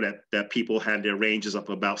make sure that people had their ranges up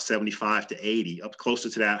about 75 to 80, up closer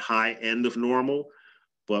to that high end of normal.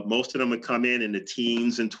 But most of them would come in the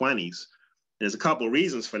teens and 20s. There's a couple of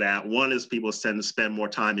reasons for that. One is people tend to spend more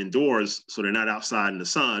time indoors, so they're not outside in the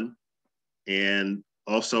sun. And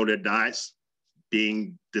also their diets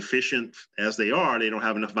being deficient as they are, they don't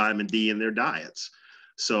have enough vitamin D in their diets.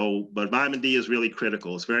 So, but vitamin D is really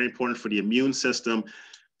critical. It's very important for the immune system.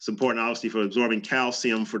 It's important, obviously, for absorbing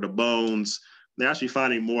calcium for the bones. They're actually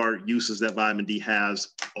finding more uses that vitamin D has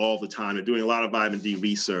all the time. They're doing a lot of vitamin D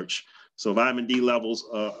research. So vitamin D levels,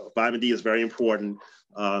 vitamin D is very important.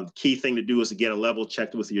 Key thing to do is to get a level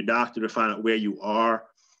checked with your doctor to find out where you are.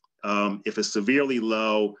 If it's severely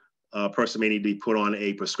low, a person may need to be put on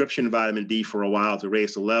a prescription vitamin D for a while to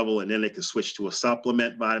raise the level, and then they can switch to a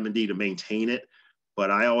supplement vitamin D to maintain it. But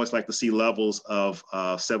I always like to see levels of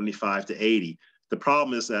 75 to 80. The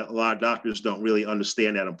problem is that a lot of doctors don't really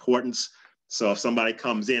understand that importance. So if somebody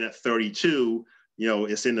comes in at 32, you know,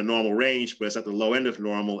 it's in the normal range, but it's at the low end of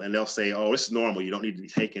normal, and they'll say, oh, it's normal, you don't need to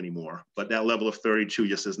take anymore. But that level of 32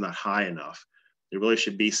 just is not high enough. It really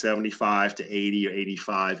should be 75 to 80 or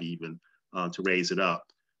 85 even to raise it up.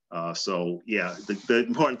 So yeah, the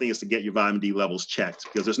important thing is to get your vitamin D levels checked,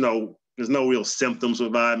 because there's no real symptoms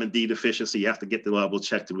with vitamin D deficiency. You have to get the level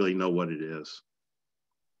checked to really know what it is.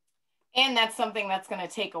 And that's something that's going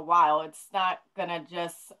to take a while. It's not going to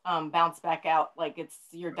just bounce back out like it's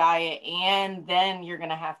your diet, and then you're going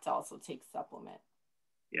to have to also take supplement.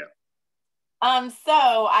 Yeah.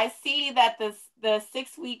 So I see that the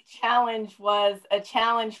 6-week challenge was a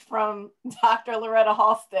challenge from Dr. Loretta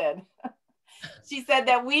Halstead. She said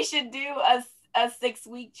that we should do a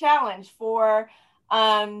 6-week challenge for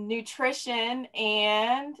nutrition,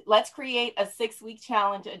 and let's create a 6-week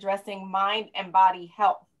challenge addressing mind and body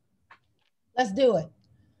health. Let's do it.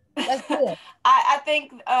 Let's do it. I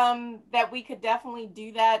think that we could definitely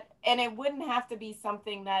do that, and it wouldn't have to be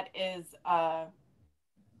something that is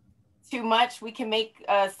too much. We can make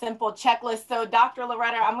a simple checklist. So Dr.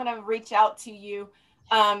 Loretta, I'm going to reach out to you,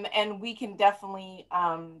 and we can definitely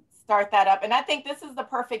start that up. And I think this is the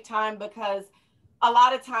perfect time, because a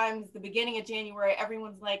lot of times the beginning of January,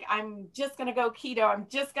 everyone's like, I'm just going to go keto. I'm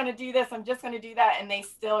just going to do this. I'm just going to do that. And they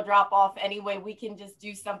still drop off anyway. We can just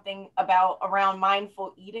do something around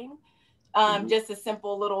mindful eating. Just a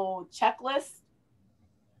simple little checklist.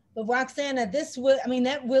 But Roxana,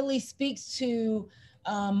 that really speaks to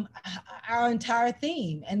our entire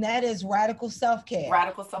theme, and that is radical self-care.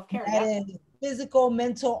 Radical self-care, That is physical,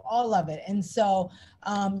 mental, all of it. And so,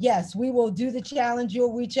 yes, we will do the challenge.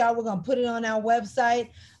 You'll reach out. We're going to put it on our website.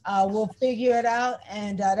 We'll figure it out.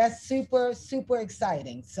 And that's super, super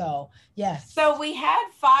exciting. So, yes. So we had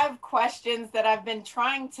 5 questions that I've been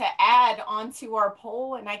trying to add onto our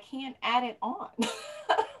poll, and I can't add it on.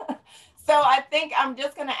 So I think I'm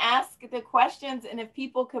just going to ask the questions, and if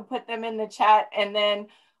people could put them in the chat, and then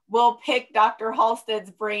we'll pick Dr.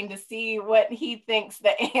 Halstead's brain to see what he thinks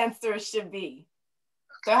the answer should be.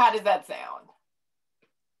 So how does that sound?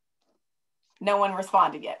 No one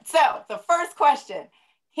responded yet. So the first question,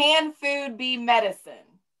 can food be medicine?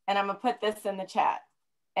 And I'm going to put this in the chat,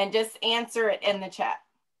 and just answer it in the chat.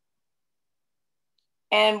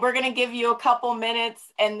 And we're going to give you a couple minutes,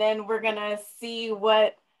 and then we're going to see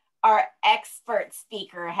what our expert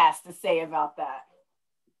speaker has to say about that.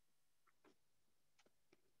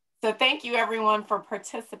 So thank you everyone for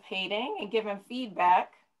participating and giving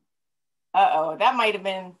feedback. Uh-oh, that might have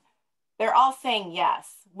been, they're all saying yes.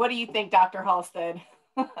 What do you think, Dr. Halstead?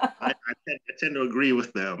 I tend to agree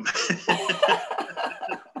with them.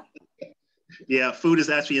 Yeah, food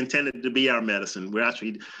is actually intended to be our medicine. We're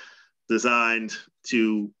actually designed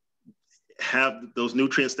to have those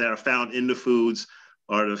nutrients that are found in the foods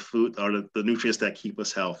are the nutrients that keep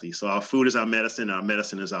us healthy. So our food is our medicine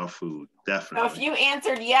is our food, definitely. So if you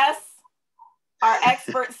answered yes, our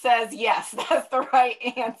expert says yes, that's the right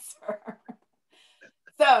answer.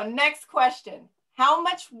 So next question, how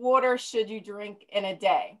much water should you drink in a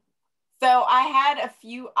day? So I had a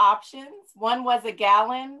few options. One was a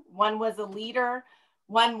gallon, one was a liter,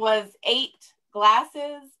 one was 8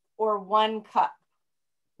 glasses, or 1 cup.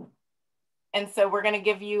 And so we're going to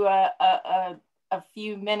give you a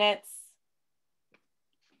few minutes.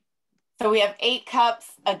 So we have 8 cups,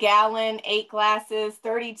 a gallon, 8 glasses,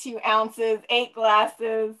 32 ounces, 8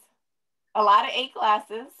 glasses, a lot of 8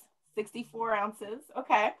 glasses, 64 ounces.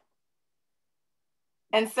 Okay.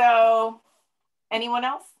 And so anyone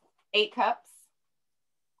else? 8 cups.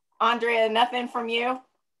 Andrea, nothing from you?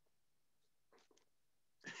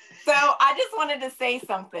 So I just wanted to say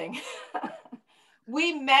something.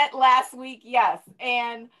 We met last week, yes.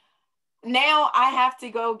 And now I have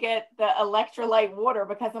to go get the electrolyte water,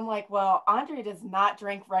 because I'm like, well, Andrea does not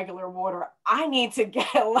drink regular water. I need to get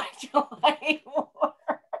electrolyte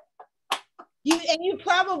water. You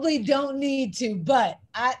probably don't need to, but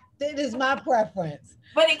it is my preference.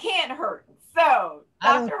 But it can't hurt. So,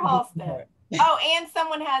 Dr. Halstead. Oh, and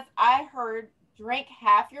someone has, I heard, drink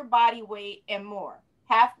half your body weight and more.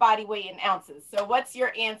 Half body weight in ounces. So what's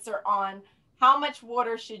your answer on how much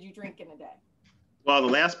water should you drink in a day? Well, the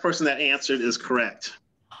last person that answered is correct.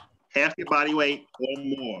 Half your body weight or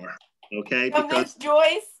more. Okay. So Ms.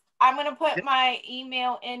 Joyce, I'm going to put my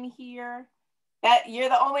email in here. That you're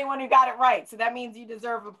the only one who got it right. So that means you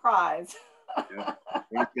deserve a prize. Yeah,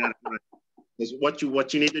 you got it right. Because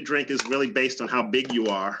what you need to drink is really based on how big you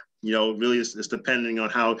are. You know, really it's depending on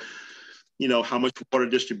how much water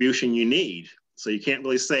distribution you need. So you can't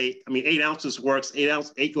really say, I mean, 8 ounces works.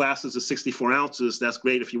 8 glasses is 64 ounces. That's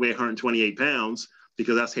great if you weigh 128 pounds,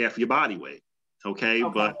 because that's half your body weight. Okay.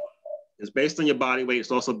 But it's based on your body weight. It's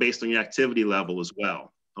also based on your activity level as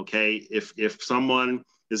well. Okay. If someone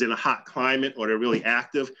is in a hot climate or they're really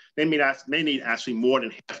active, they need actually more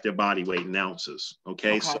than half their body weight in ounces.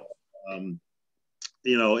 Okay. So,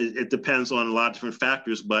 it depends on a lot of different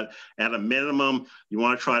factors, but at a minimum, you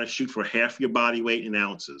want to try to shoot for half your body weight in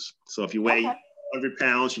ounces. So if you weigh 100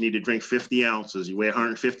 pounds, you need to drink 50 ounces. You weigh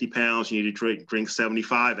 150 pounds, you need to drink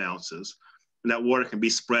 75 ounces. And that water can be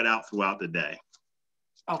spread out throughout the day.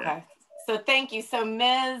 Okay. So thank you. So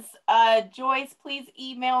Ms. Joyce, please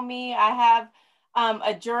email me. I have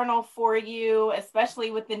a journal for you,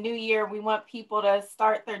 especially with the new year. We want people to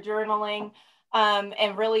start their journaling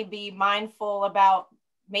and really be mindful about,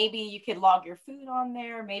 maybe you could log your food on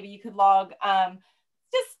there. Maybe you could log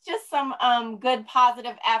just some good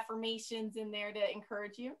positive affirmations in there to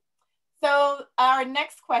encourage you. So our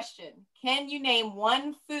next question, can you name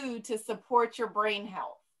one food to support your brain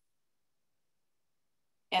health?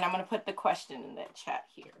 And I'm going to put the question in the chat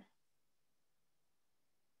here.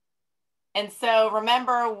 And so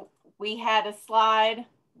remember, we had a slide.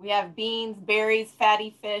 We have beans, berries,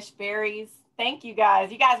 fatty fish, berries. Thank you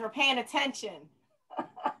guys. You guys were paying attention.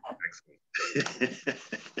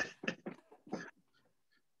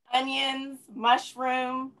 Onions,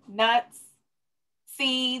 mushroom, nuts,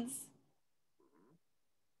 seeds,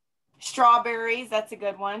 strawberries. That's a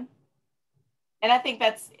good one. And I think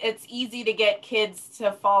it's easy to get kids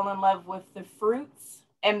to fall in love with the fruits,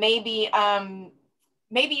 and maybe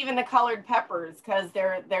even the colored peppers, because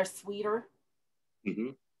they're sweeter. Mm-hmm.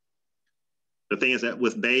 The thing is that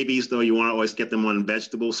with babies, though, you want to always get them on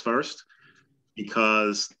vegetables first,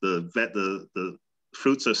 because the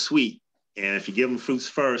fruits are sweet, and if you give them fruits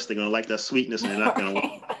first, they're going to like that sweetness, and they're not going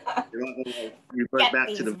to revert back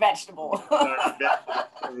to the vegetables.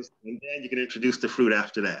 And then you can introduce the fruit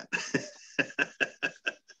after that.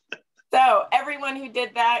 So everyone who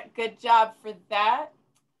did that, good job for that.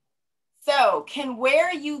 So can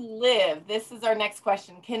where you live, this is our next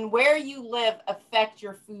question, can where you live affect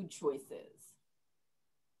your food choices?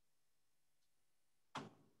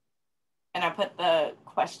 And I put the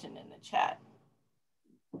question in the chat.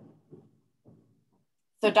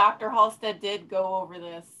 So Dr. Halstead did go over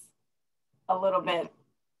this a little bit.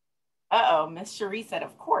 Uh-oh, Miss Cherie said,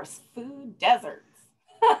 of course, food deserts.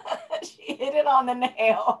 She hit it on the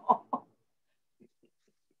nail.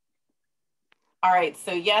 All right,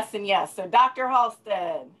 so yes and yes. So Dr.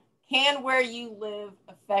 Halstead, can where you live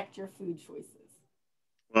affect your food choices?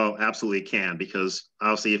 Well, absolutely can, because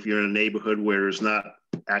obviously if you're in a neighborhood where there's not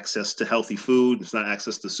access to healthy food, it's not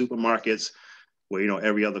access to supermarkets, where, you know,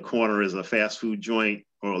 every other corner is a fast food joint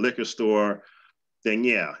or a liquor store, then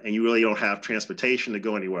yeah, and you really don't have transportation to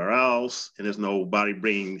go anywhere else, and there's nobody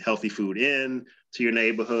bringing healthy food in to your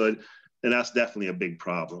neighborhood, then that's definitely a big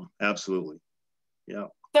problem. Absolutely. Yeah.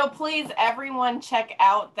 So please, everyone, check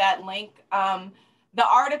out that link. The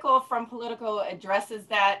article from Politico addresses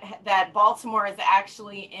that Baltimore is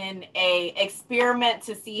actually in a experiment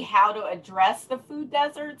to see how to address the food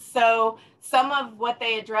deserts. So some of what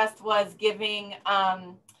they addressed was giving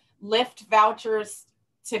Lyft vouchers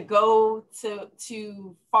to go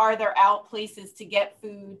to farther out places to get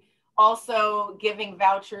food. Also giving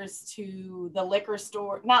vouchers to the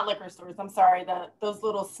those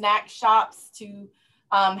little snack shops to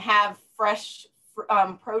have fresh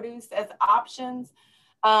produce as options.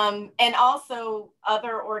 And also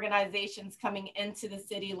other organizations coming into the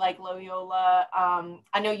city like Loyola,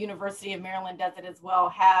 I know University of Maryland does it as well,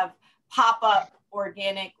 have pop-up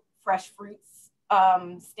organic fresh fruits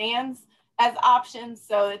stands as options.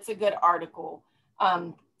 So it's a good article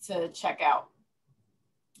to check out.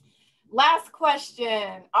 Last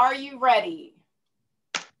question, are you ready?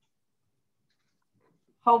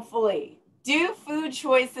 Hopefully. Do food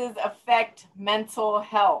choices affect mental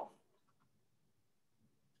health?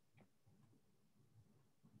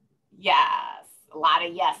 Yes, a lot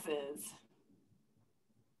of yeses.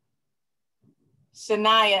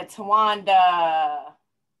 Shania, Tawanda,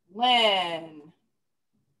 Lynn.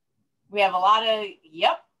 We have a lot of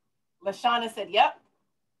yep. LaShawna said yep.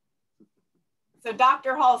 So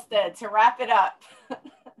Dr. Halstead, to wrap it up,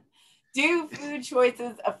 do food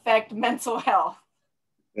choices affect mental health?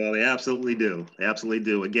 Well, they absolutely do. They absolutely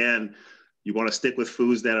do. Again, you want to stick with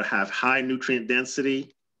foods that have high nutrient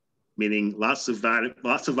density, meaning lots of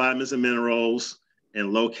vitamins and minerals,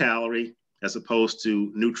 and low calorie, as opposed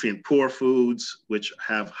to nutrient poor foods, which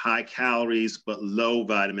have high calories but low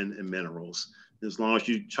vitamin and minerals. As long as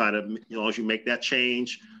you make that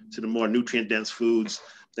change to the more nutrient dense foods,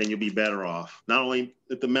 then you'll be better off. Not only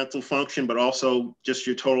with the mental function, but also just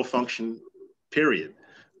your total function, period.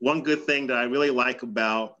 One good thing that I really like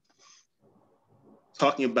about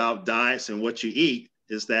talking about diets and what you eat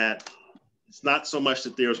is that it's not so much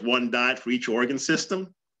that there's one diet for each organ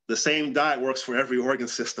system. The same diet works for every organ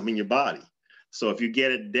system in your body. So if you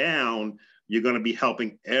get it down, you're going to be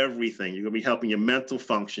helping everything. You're going to be helping your mental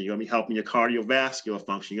function. You're going to be helping your cardiovascular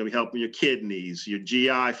function. You're going to be helping your kidneys, your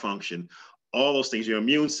GI function. all those things, your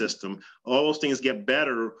immune system, all those things get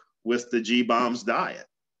better with the G-BOMS diet.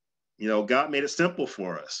 You know, God made it simple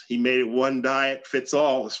for us. He made it one diet fits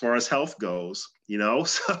all as far as health goes, you know,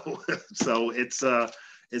 so it's a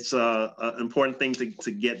important thing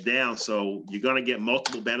to get down. So you're going to get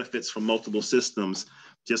multiple benefits from multiple systems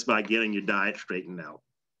just by getting your diet straightened out.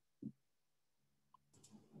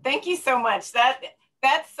 Thank you so much.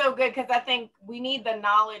 That's so good, because I think we need the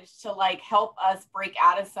knowledge to like help us break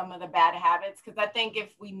out of some of the bad habits. Because I think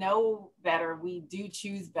if we know better, we do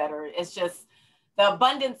choose better. It's just the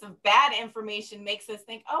abundance of bad information makes us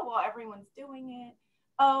think, oh, well, everyone's doing it.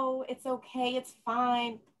 Oh, it's okay, it's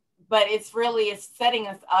fine. But it's setting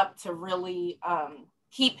us up to really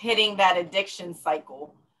keep hitting that addiction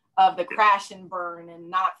cycle of the crash and burn and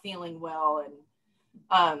not feeling well.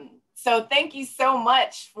 And so thank you so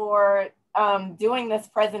much for doing this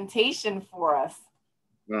presentation for us.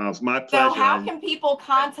 Well, it's my pleasure. So how can people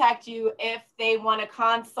contact you if they want to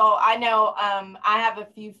consult? I know I have a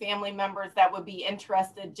few family members that would be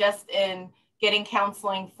interested just in getting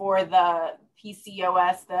counseling for the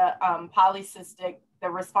PCOS, the polycystic, the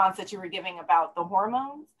response that you were giving about the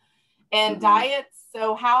hormones and diets.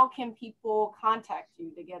 So how can people contact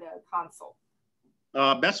you to get a consult?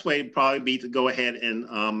 Best way would probably be to go ahead and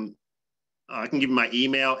I can give you my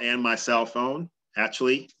email and my cell phone.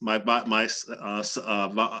 Actually, my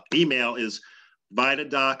email is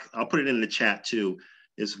Vitadoc. I'll put it in the chat too.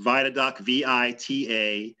 It's Vitadoc,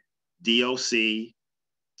 VITADOC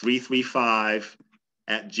 335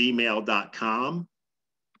 @gmail.com.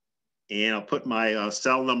 And I'll put my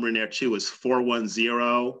cell number in there too. It's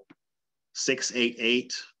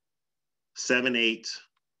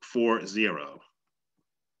 410-688-7840.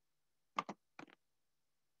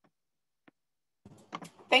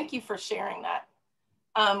 Thank you for sharing that.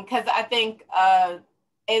 Because I think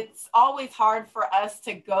it's always hard for us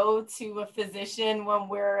to go to a physician when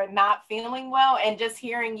we're not feeling well, and just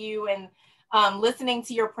hearing you and listening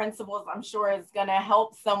to your principles, I'm sure is going to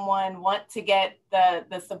help someone want to get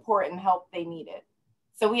the support and help they need it.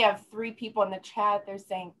 So we have 3 people in the chat. They're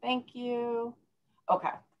saying thank you.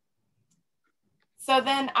 Okay. So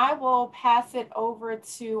then I will pass it over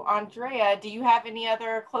to Andrea. Do you have any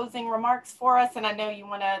other closing remarks for us? And I know you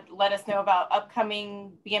want to let us know about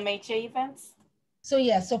upcoming BMHA events. So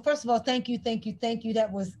yeah, so first of all, thank you. That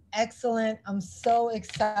was excellent. I'm so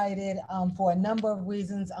excited for a number of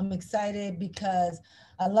reasons. I'm excited because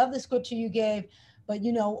I love the scripture you gave, but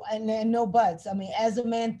you know, and no buts. I mean, as a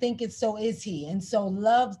man thinketh, so is he. And so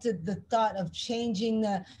love to the thought of changing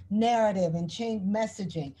the narrative and change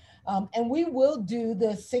messaging. And we will do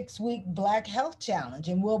the 6-week Black Health Challenge,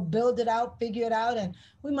 and we'll build it out, figure it out, and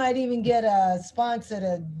we might even get a sponsor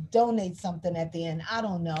to donate something at the end. I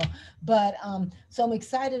don't know. But so I'm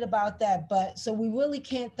excited about that. But so we really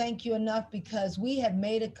can't thank you enough, because we have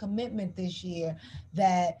made a commitment this year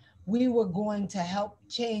that we were going to help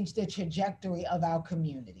change the trajectory of our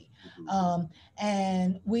community.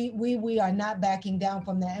 And we are not backing down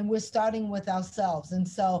from that. And we're starting with ourselves. And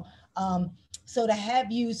so, so to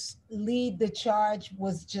have you lead the charge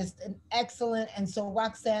was just an excellent. And so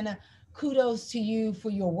Roxana, kudos to you for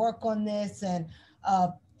your work on this and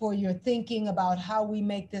for your thinking about how we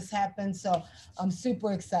make this happen. So I'm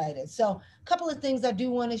super excited. So a couple of things I do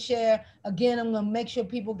want to share. Again, I'm going to make sure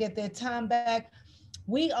people get their time back.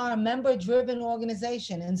 We are a member-driven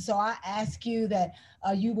organization. And so I ask you that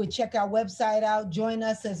you would check our website out, join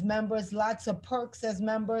us as members, lots of perks as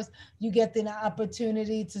members. You get the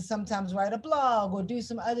opportunity to sometimes write a blog or do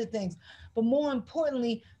some other things. But more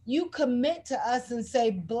importantly, you commit to us and say,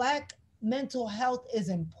 Black mental health is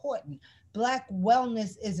important. Black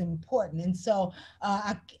wellness is important. And so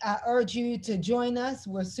I urge you to join us.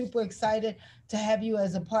 We're super excited to have you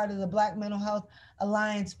as a part of the Black Mental Health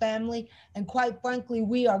Alliance family. And quite frankly,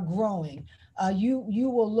 we are growing. You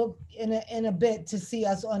will look in a bit to see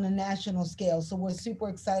us on a national scale. So we're super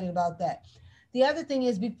excited about that. The other thing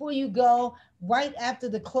is, before you go, right after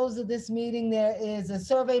the close of this meeting, there is a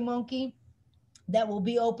Survey Monkey that will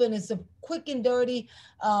be open. It's a quick and dirty,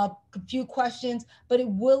 few questions, but it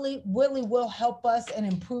really will help us in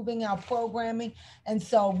improving our programming. And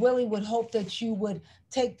so really would hope that you would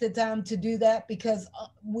take the time to do that, because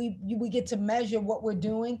we get to measure what we're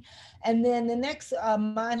doing. And then the next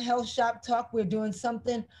Mind Health Shop Talk, we're doing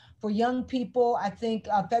something for young people, I think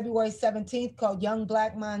February 17th, called Young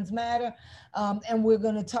Black Minds Matter. And we're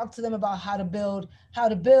going to talk to them about how to build,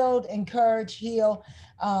 encourage, heal,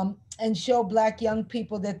 and show Black young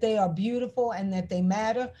people that they are beautiful and that they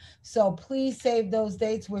matter. So please save those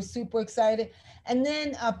dates. We're super excited. And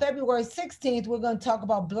then February 16th, we're going to talk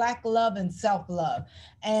about Black love and self-love.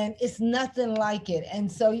 And it's nothing like it.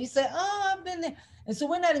 And so you say, oh, I've been there. And so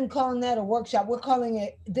we're not even calling that a workshop. We're calling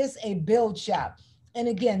this a build shop. And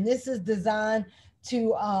again, this is designed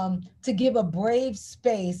to give a brave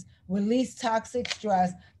space, release toxic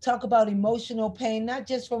stress, talk about emotional pain, not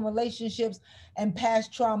just from relationships and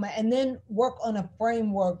past trauma, and then work on a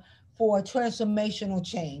framework for transformational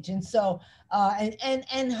change. And so,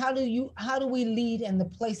 and how do we lead in the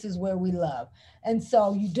places where we love? And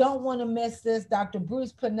so you don't want to miss this. Dr.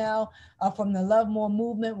 Bruce Purnell from the Love More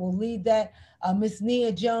Movement will lead that. Miss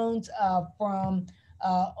Nia Jones from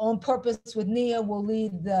On Purpose with Nia will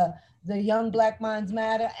lead the Young Black Minds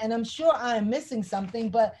Matter. And I'm sure I am missing something,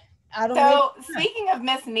 but I don't know. So speaking of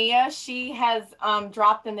Miss Nia, she has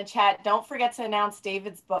dropped in the chat, don't forget to announce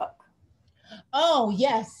David's book. Oh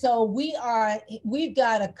yes, so we've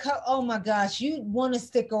got oh my gosh, you want to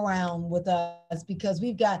stick around with us because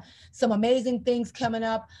we've got some amazing things coming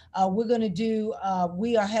up. We're going to do,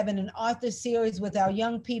 we are having an author series with our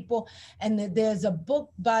young people, and there's a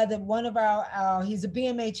book by one of our he's a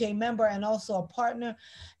BMHA member and also a partner,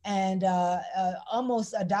 and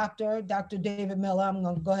almost a doctor, Dr. David Miller. I'm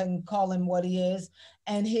going to go ahead and call him what he is.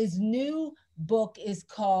 And his new book is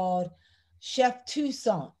called Chef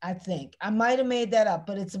Toussaint, I think. I might have made that up,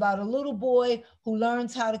 but it's about a little boy who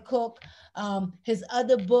learns how to cook. His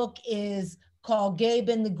other book is called Gabe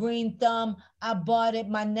and the Green Thumb. I bought it.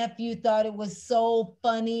 My nephew thought it was so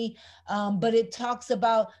funny, but it talks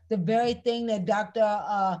about the very thing that Dr.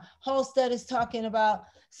 Halstead is talking about.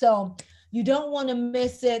 So you don't want to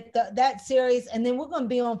miss it, that series. And then we're going to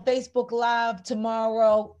be on Facebook Live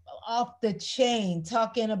tomorrow, off the chain,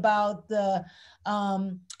 talking about the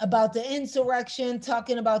insurrection,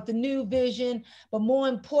 talking about the new vision, but more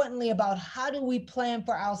importantly about how do we plan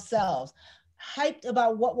for ourselves. Hyped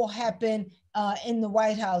about what will happen in the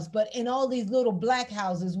White House, but in all these little black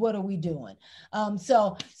houses, what are we doing?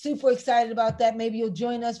 So super excited about that. Maybe you'll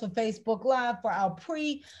join us for Facebook Live for our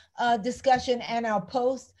pre-discussion and our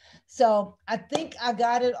post. So I think I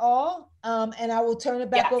got it all. And I will turn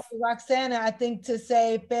it back over to Roxana, I think, to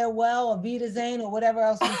say farewell or Vida Zane or whatever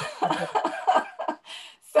else.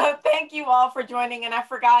 So thank you all for joining. And I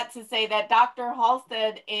forgot to say that Dr.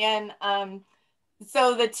 Halstead and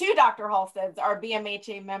so the two Dr. Halsteads are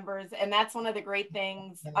BMHA members, and that's one of the great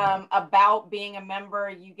things about being a member.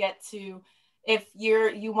 You get to, if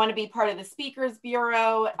you want to be part of the Speakers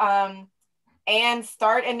Bureau and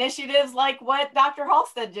start initiatives like what Dr.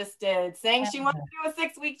 Halstead just did, saying she wants to do a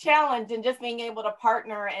 6-week challenge, and just being able to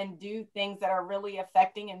partner and do things that are really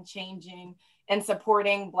affecting and changing and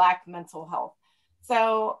supporting Black mental health.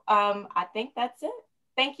 So I think that's it.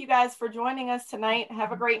 Thank you guys for joining us tonight.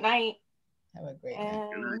 Have a great night. Have a great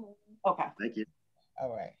night. Okay. Thank you.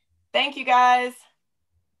 All right. Thank you guys.